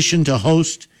position to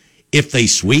host if they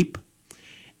sweep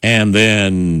and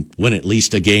then win at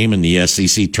least a game in the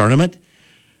SEC tournament.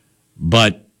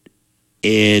 But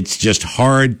it's just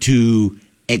hard to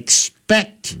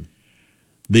expect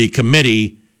the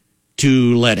committee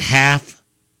to let half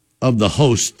of the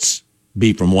hosts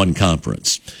be from one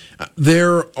conference.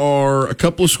 There are a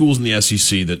couple of schools in the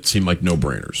SEC that seem like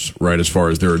no-brainers, right? As far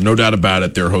as there are no doubt about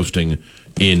it, they're hosting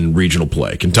in regional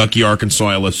play. Kentucky, Arkansas,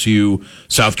 LSU,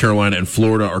 South Carolina, and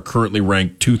Florida are currently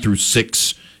ranked 2 through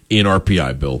 6 in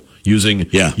RPI, Bill. Using the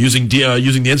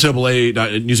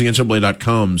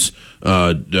NCAA.com's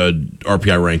RPI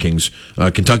rankings,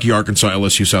 Kentucky, Arkansas,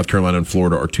 LSU, South Carolina, and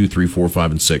Florida are 2, 3, 4,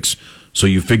 5, and 6. So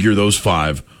you figure those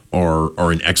 5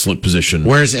 are in excellent position.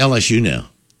 Where's LSU now?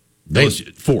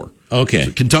 LSU, 4. Okay.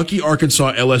 So Kentucky,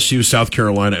 Arkansas, LSU, South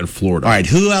Carolina, and Florida. All right.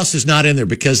 Who else is not in there?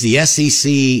 Because the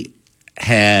SEC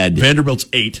had Vanderbilt's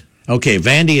 8. Okay,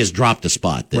 Vandy has dropped a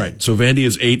spot then. Right. So Vandy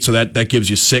is 8, so that gives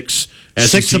you 6.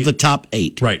 Six of the top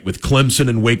 8. Right, with Clemson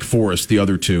and Wake Forest, the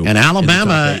other two. And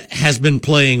Alabama has been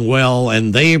playing well,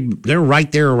 and they're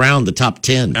right there around the top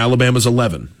 10. Alabama's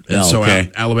 11. And so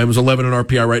Alabama's 11 in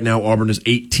RPI right now. Auburn is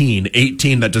 18.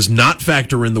 18, that does not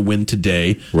factor in the win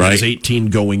today. Right. It is 18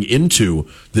 going into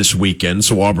this weekend.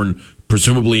 So Auburn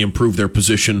presumably improved their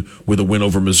position with a win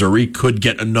over Missouri. Could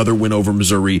get another win over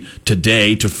Missouri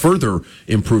today to further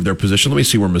improve their position. Let me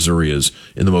see where Missouri is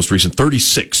in the most recent.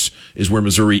 36 is where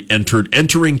Missouri entered.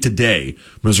 Entering today,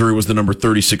 Missouri was the number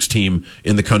 36 team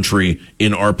in the country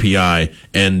in RPI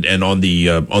and on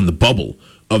the bubble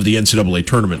of the NCAA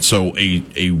tournament. So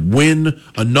a win,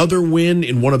 another win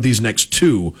in one of these next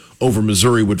two over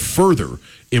Missouri would further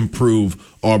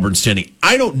improve Auburn's standing.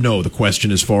 I don't know the question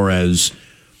as far as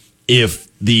if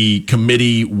the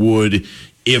committee would,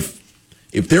 if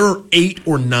there are 8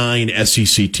 or 9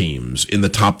 SEC teams in the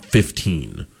top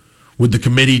 15, would the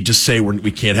committee just say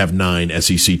we can't have 9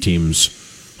 SEC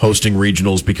teams hosting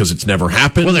regionals because it's never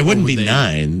happened? Well, there wouldn't be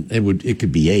 9. It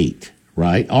could be 8,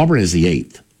 right? Auburn is the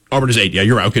 8th. Auburn is 8. Yeah,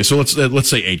 you're right. Okay, so let's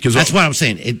say 8 because that's what I'm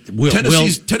saying.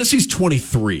 Tennessee's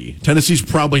 23. Tennessee's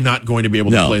probably not going to be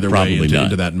able to play their way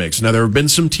into that mix. Now there have been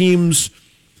some teams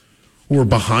who are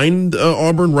behind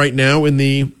Auburn right now in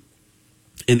the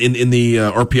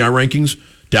RPI rankings.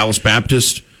 Dallas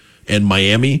Baptist and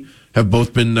Miami have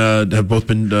both been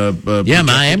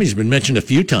Miami's been mentioned a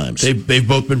few times. They've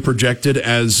both been projected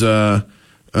as and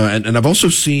I've also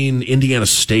seen Indiana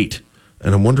State,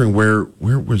 and I'm wondering where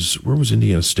was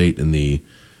Indiana State in the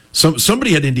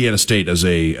somebody had Indiana State as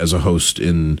a host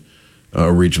in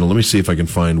a regional. Let me see if I can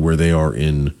find where they are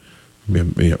in.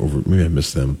 Maybe I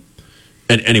missed them.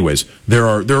 And anyways, there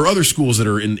are other schools that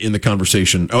are in the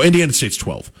conversation. Oh, Indiana State's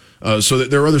 12. So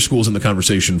there are other schools in the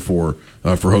conversation for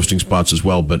hosting spots as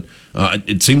well. But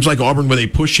it seems like Auburn, with a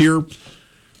push here.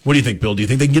 What do you think, Bill? Do you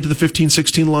think they can get to the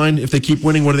 15-16 line if they keep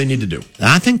winning? What do they need to do?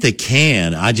 I think they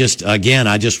can. I just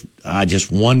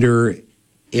wonder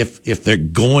if they're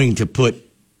going to put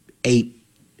 8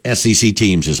 SEC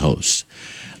teams as hosts.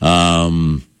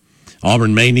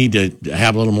 Auburn may need to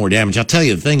have a little more damage. I'll tell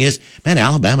you, the thing is, man,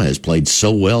 Alabama has played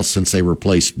so well since they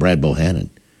replaced Brad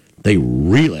Bohannon.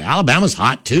 Alabama's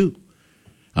hot too.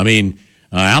 I mean,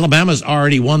 Alabama's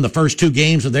already won the first 2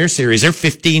 games of their series. They're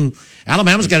 15.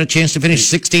 Alabama's got a chance to finish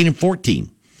 16-14.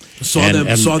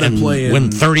 Saw them play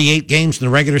win 38 games in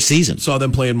the regular season. Saw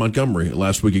them play in Montgomery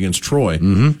last week against Troy.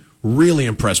 Mm-hmm. Really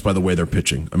impressed by the way they're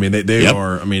pitching. I mean, they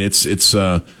are. I mean, it's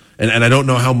and I don't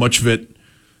know how much of it.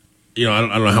 I don't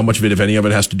know how much of it, if any of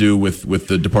it, has to do with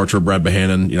the departure of Brad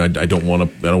Bohannon. I don't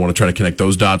want to try to connect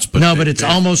those dots. But it's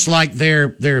almost like they're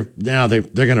going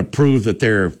to prove that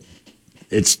the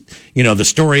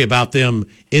story about them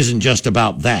isn't just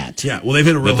about that. Yeah, well, they've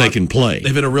hit they can play.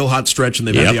 They've hit a real hot stretch, and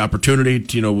they've had the opportunity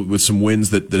to, with some wins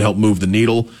that help move the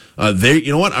needle.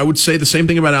 I would say the same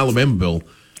thing about Alabama, Bill.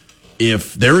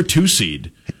 If they're a 2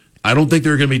 seed, I don't think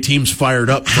there are going to be teams fired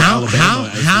up for Alabama.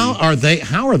 How are they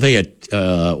how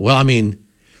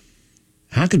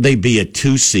could they be a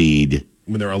 2 seed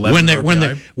when they're 11?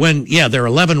 They're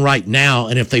 11 right now,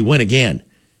 and if they win again,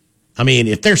 I mean,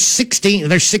 if they're 16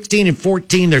 and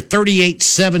 14, they're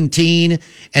 38-17,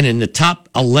 and in the top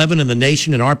 11 in the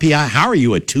nation in RPI. How are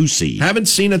you a 2 seed? Haven't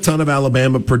seen a ton of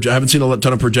haven't seen a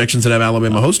ton of projections that have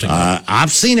Alabama hosting.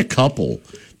 I've seen a couple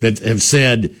that have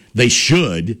said they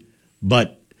should,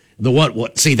 but.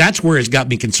 See, that's where it's got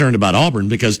me concerned about Auburn,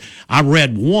 because I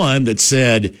read one that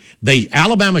said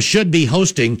Alabama should be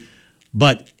hosting,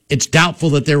 but it's doubtful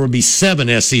that there will be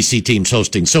 7 SEC teams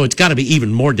hosting. So it's got to be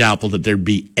even more doubtful that there'd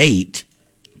be 8.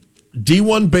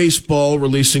 D1 baseball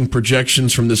releasing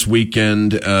projections from this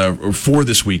weekend, or for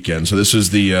this weekend. So this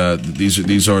is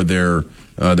these are their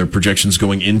projections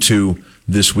going into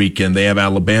this weekend. They have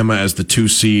Alabama as the 2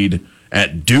 seed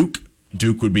at Duke.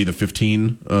 Duke would be the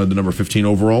number 15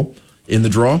 overall in the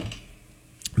draw.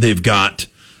 They've got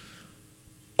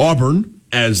Auburn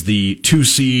as the 2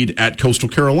 seed at Coastal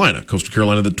Carolina. Coastal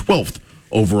Carolina, the 12th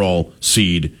overall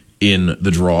seed in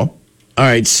the draw. All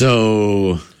right,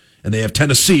 and they have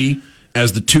Tennessee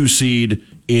as the 2 seed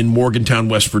in Morgantown,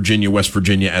 West Virginia. West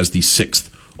Virginia as the 6th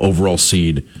overall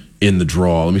seed in the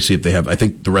draw. Let me see if they have, I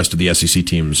think, the rest of the SEC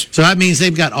teams. So that means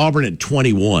they've got Auburn at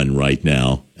 21 right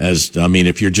now.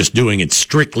 If you're just doing it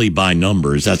strictly by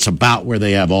numbers, that's about where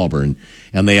they have Auburn,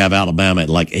 and they have Alabama at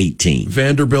like 18.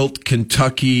 Vanderbilt,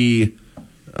 Kentucky,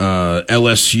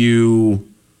 LSU,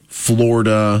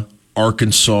 Florida,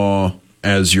 Arkansas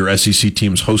as your SEC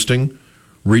teams hosting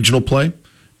regional play.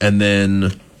 And then,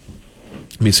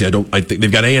 let me see, I think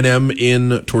they've got A&M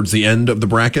in towards the end of the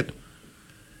bracket.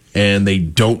 and they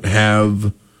don't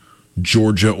have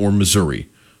Georgia or Missouri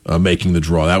making the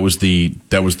draw. That was the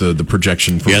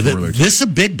projection for this is a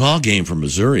big ball game for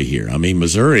Missouri here. I mean,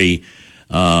 Missouri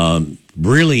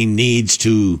really needs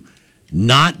to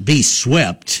not be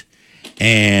swept,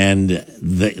 and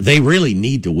they really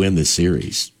need to win this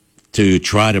series to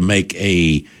try to make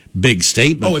a big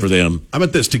statement for them. How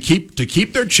about this? To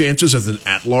keep their chances as an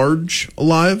at-large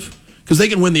alive, because they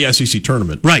can win the SEC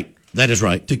tournament. Right. That is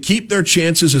right. To keep their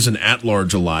chances as an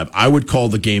at-large alive, I would call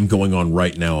the game going on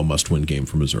right now a must-win game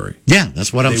for Missouri. Yeah,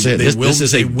 that's what I'm saying. This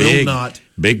is a big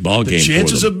ball game. The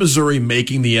chances of Missouri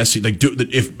making the SEC,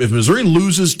 if Missouri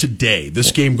loses today,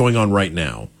 this game going on right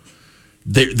now,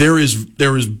 there is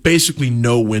basically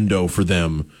no window for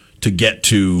them to get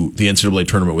to the NCAA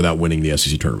tournament without winning the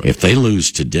SEC tournament. If they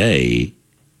lose today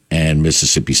and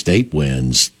Mississippi State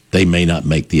wins, they may not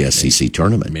make the SEC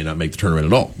tournament. They may not make the tournament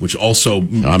at all, which also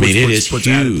it is puts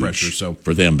huge added pressure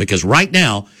for them, because right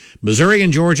now Missouri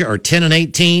and Georgia are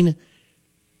 10-18.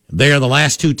 They are the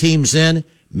last two teams in.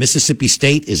 Mississippi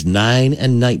State is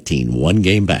 9-19, one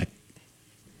game back.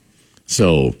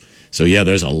 So yeah,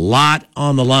 there's a lot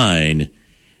on the line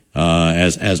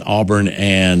as Auburn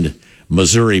and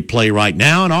Missouri play right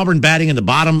now, and Auburn batting in the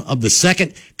bottom of the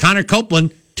second. Connor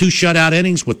Copeland, 2 shutout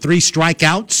innings with 3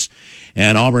 strikeouts.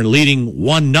 And Auburn leading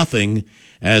 1-0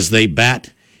 as they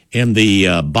bat in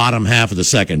the bottom half of the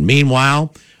second.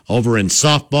 Meanwhile, over in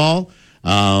softball,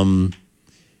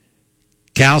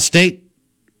 Cal State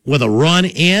with a run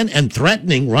in and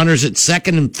threatening runners at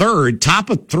second and third, top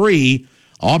of 3.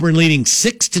 Auburn leading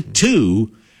 6-2,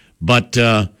 but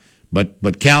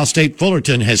Cal State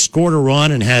Fullerton has scored a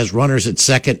run and has runners at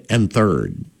second and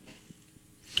third.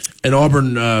 And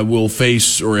Auburn will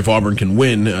face, or if Auburn can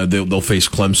win, they'll face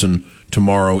Clemson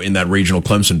tomorrow in that regional.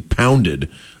 Clemson pounded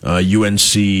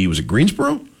UNC. Was it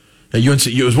Greensboro? UNC.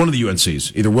 It was one of the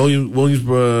UNCs. Either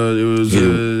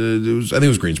Williamsboro. I think it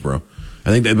was Greensboro.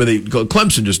 But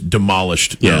Clemson just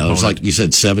demolished. Yeah, it was like you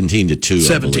said, 17-2.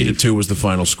 17-2 was the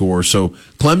final score. So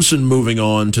Clemson moving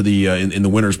on to the in the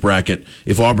winners bracket.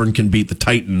 If Auburn can beat the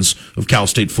Titans of Cal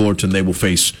State Fullerton, they will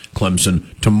face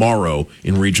Clemson tomorrow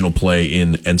in regional play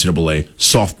in NCAA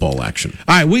softball action.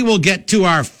 All right, we will get to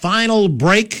our final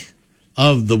break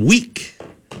of the week.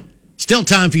 Still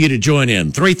time for you to join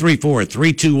in.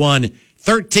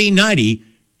 334-321-1390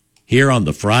 here on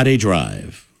the Friday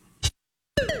Drive.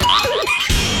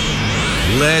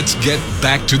 Let's get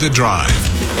back to The Drive.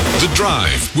 The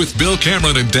Drive with Bill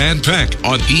Cameron and Dan Peck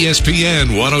on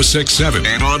ESPN 1067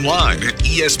 and online at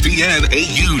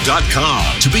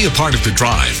ESPNAU.com. To be a part of The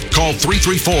Drive, call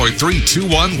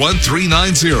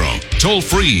 334-321-1390. Toll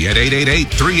free at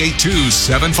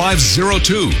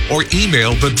 888-382-7502 or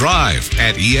email The Drive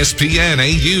at ESPNAU.com.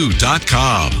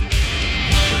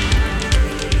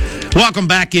 Welcome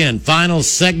back in. Final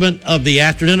segment of the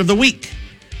afternoon of the week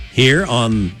here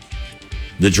on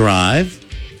The Drive.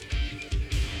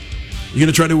 You going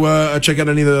to try to check out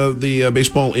any of the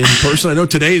baseball in person? I know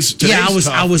today's yeah.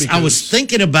 I was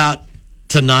thinking about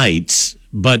tonight's,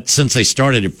 but since they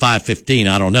started at 5:15,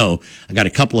 I don't know. I got a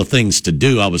couple of things to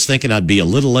do. I was thinking I'd be a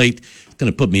little late. It's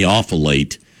going to put me awful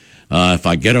late if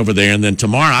I get over there. And then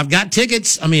tomorrow, I've got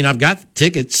tickets. But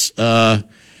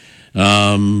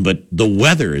the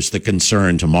weather is the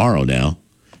concern tomorrow now.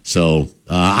 So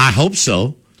I hope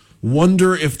so.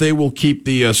 Wonder if they will keep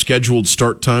the scheduled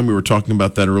start time. We were talking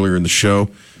about that earlier in the show,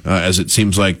 as it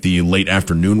seems like the late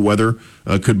afternoon weather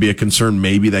could be a concern.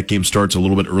 Maybe that game starts a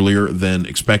little bit earlier than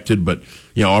expected. But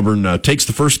Auburn takes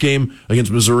the first game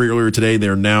against Missouri earlier today.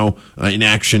 They're now in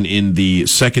action in the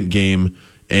second game.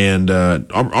 And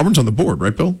Auburn's on the board,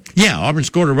 right, Bill? Yeah, Auburn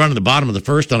scored a run at the bottom of the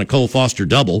first on a Cole Foster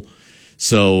double.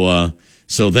 So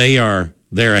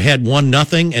they're ahead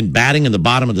 1-0 and batting in the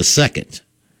bottom of the second.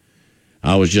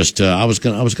 I was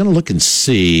gonna look and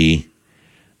see.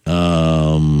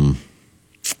 Let's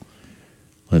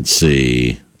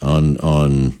see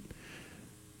on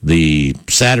the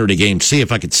Saturday game. See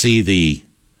if I could see the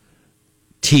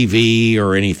TV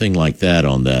or anything like that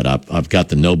on that. I've got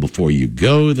the know before you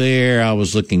go there. I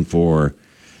was looking for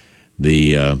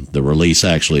the release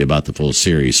actually about the full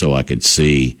series so I could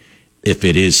see if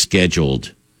it is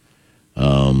scheduled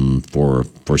for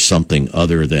something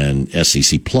other than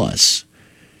SEC Plus.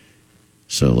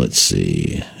 So let's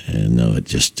see. And no,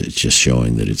 it's just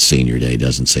showing that it's senior day. It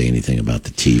doesn't say anything about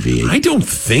the TV. I don't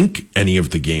think any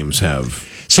of the games have.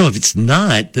 So if it's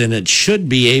not, then it should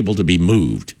be able to be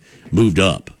moved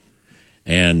up.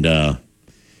 And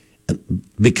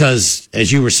because,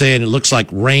 as you were saying, it looks like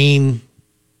rain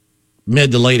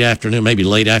mid to late afternoon, maybe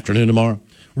late afternoon tomorrow.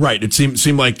 Right. It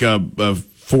seemed like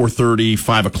 4:30,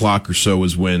 5 o'clock or so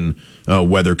is when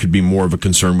weather could be more of a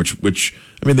concern, which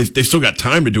I mean, they still got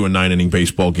time to do a 9-inning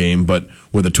baseball game, but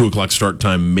with a 2 o'clock start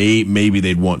time, maybe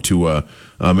they'd want to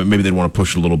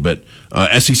push it a little bit.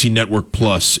 SEC Network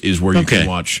Plus is where you can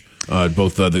watch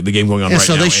both the game going on right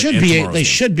so now. So they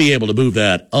should be able to move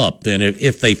that up then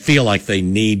if they feel like they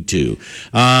need to.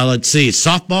 Let's see.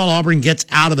 Softball, Auburn gets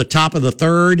out of the top of the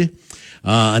third.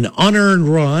 An unearned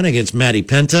run against Matty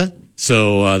Penta.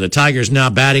 So the Tigers now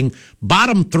batting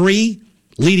bottom three,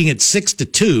 leading at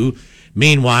 6-2.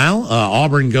 Meanwhile,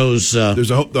 Auburn goes.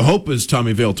 The hope is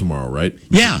Tommy Vale tomorrow, right?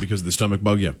 Yeah, because of the stomach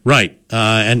bug. Yeah, right.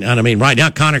 And I mean, right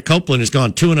now Connor Copeland has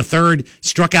gone 2 1/3,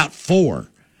 struck out 4,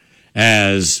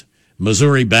 as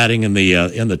Missouri batting in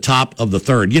the top of the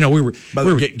third. You know, we were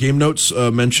game notes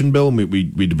mentioned, Bill. And we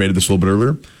debated this a little bit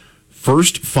earlier.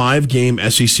 First 5-game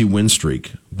SEC win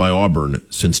streak by Auburn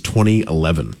since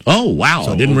 2011. Oh, wow.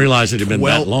 So I didn't realize it had been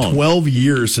that long. 12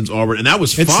 years since Auburn. And that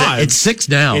was 5. It's 6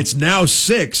 now. It's now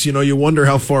 6. You know, you wonder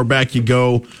how far back you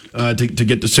go to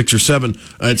get to 6 or 7.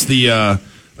 It's let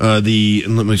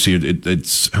me see.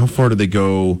 It's how far do they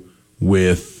go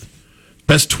with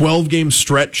best 12-game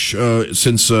stretch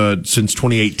since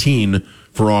 2018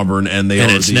 for Auburn, and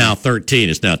it's now 13.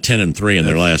 It's now 10-3 in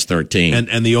their last 13,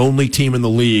 and the only team in the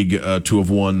league to have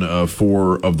won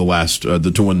 4 of the last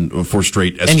to win 4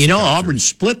 straight. SEC and you know, Auburn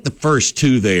split the first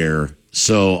 2 there,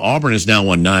 so Auburn has now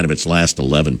won 9 of its last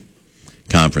 11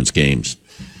 conference games.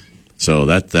 So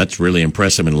that's really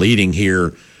impressive, and leading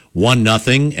here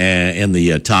 1-0 in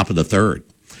the top of the third.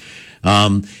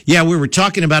 We were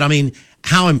talking about, I mean,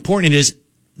 how important it is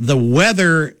the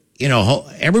weather. You know,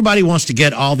 everybody wants to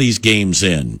get all these games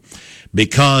in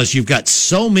because you've got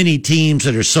so many teams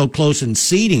that are so close, and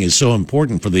seeding is so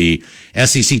important for the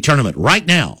SEC tournament right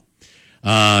now.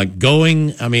 I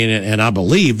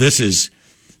believe this is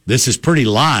pretty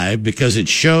live because it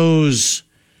shows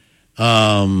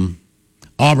Auburn,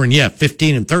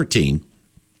 15-13.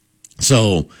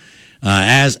 So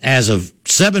as of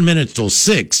 7 minutes till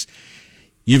 6,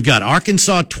 you've got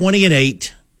Arkansas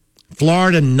 20-8.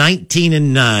 Florida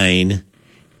 19-9,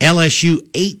 LSU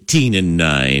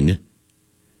 18-9,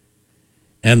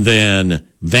 and then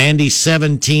Vandy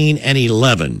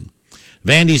 17-11.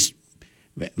 Vandy's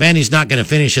not going to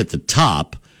finish at the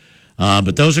top,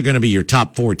 but those are going to be your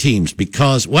top 4 teams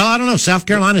because, well, I don't know. South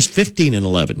Carolina's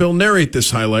 15-11. Bill, narrate this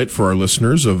highlight for our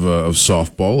listeners of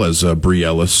softball as Bree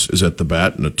Ellis is at the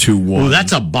bat in a 2-1. Oh,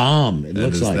 that's a bomb.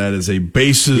 That is a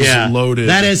bases loaded.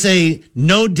 That is a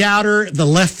no doubter. The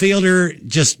left fielder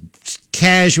just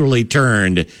casually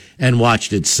turned and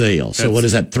watched it sail. So what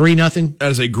is that? 3-0. That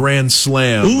is a grand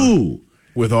slam. Ooh.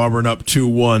 With Auburn up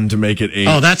 2-1 to make it 8.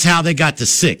 Oh, that's how they got to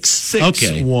 6.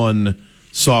 6-1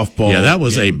 softball. Yeah, that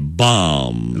was a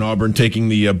bomb. And Auburn taking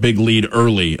the big lead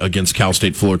early against Cal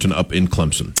State Fullerton up in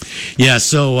Clemson. Yeah,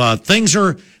 so things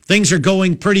are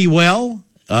going pretty well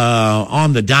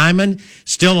on the diamond.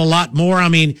 Still a lot more. I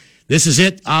mean, this is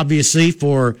it, obviously,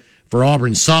 for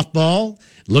Auburn softball.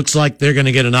 Looks like they're going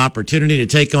to get an opportunity to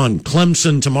take on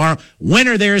Clemson tomorrow.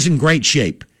 Winner there is in great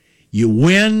shape. You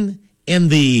win in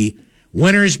the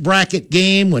winner's bracket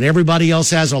game when everybody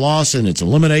else has a loss and it's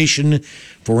elimination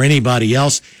for anybody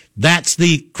else. That's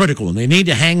the critical one. They need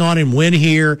to hang on and win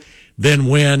here, then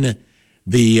win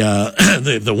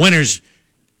the winners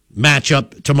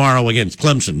matchup tomorrow against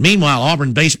Clemson. Meanwhile,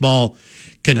 Auburn baseball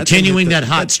continuing that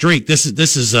hot streak. This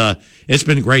is it's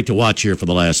been great to watch here for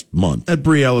the last month. That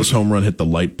Bree Ellis home run hit the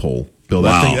light pole. Bill,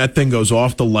 wow. that thing goes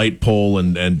off the light pole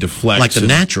and deflects like the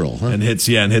natural, huh? And hits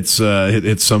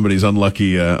somebody's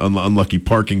unlucky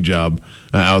parking job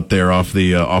out there off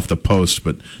the post.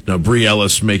 But no, Bree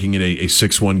Ellis making it a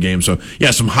 6-1 game. So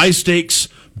yeah, some high stakes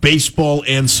baseball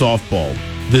and softball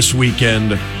this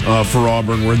weekend for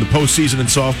Auburn. We're in the postseason in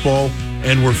softball,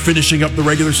 and we're finishing up the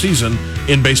regular season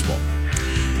in baseball.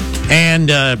 And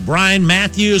Brian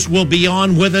Matthews will be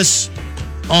on with us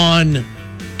on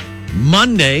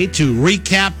Monday to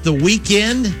recap the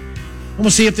weekend. And we'll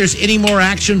see if there's any more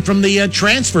action from the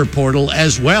transfer portal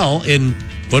as well in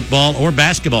football or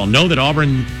basketball. Know that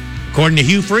Auburn, according to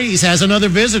Hugh Freeze, has another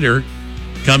visitor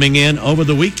coming in over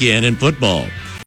the weekend in football.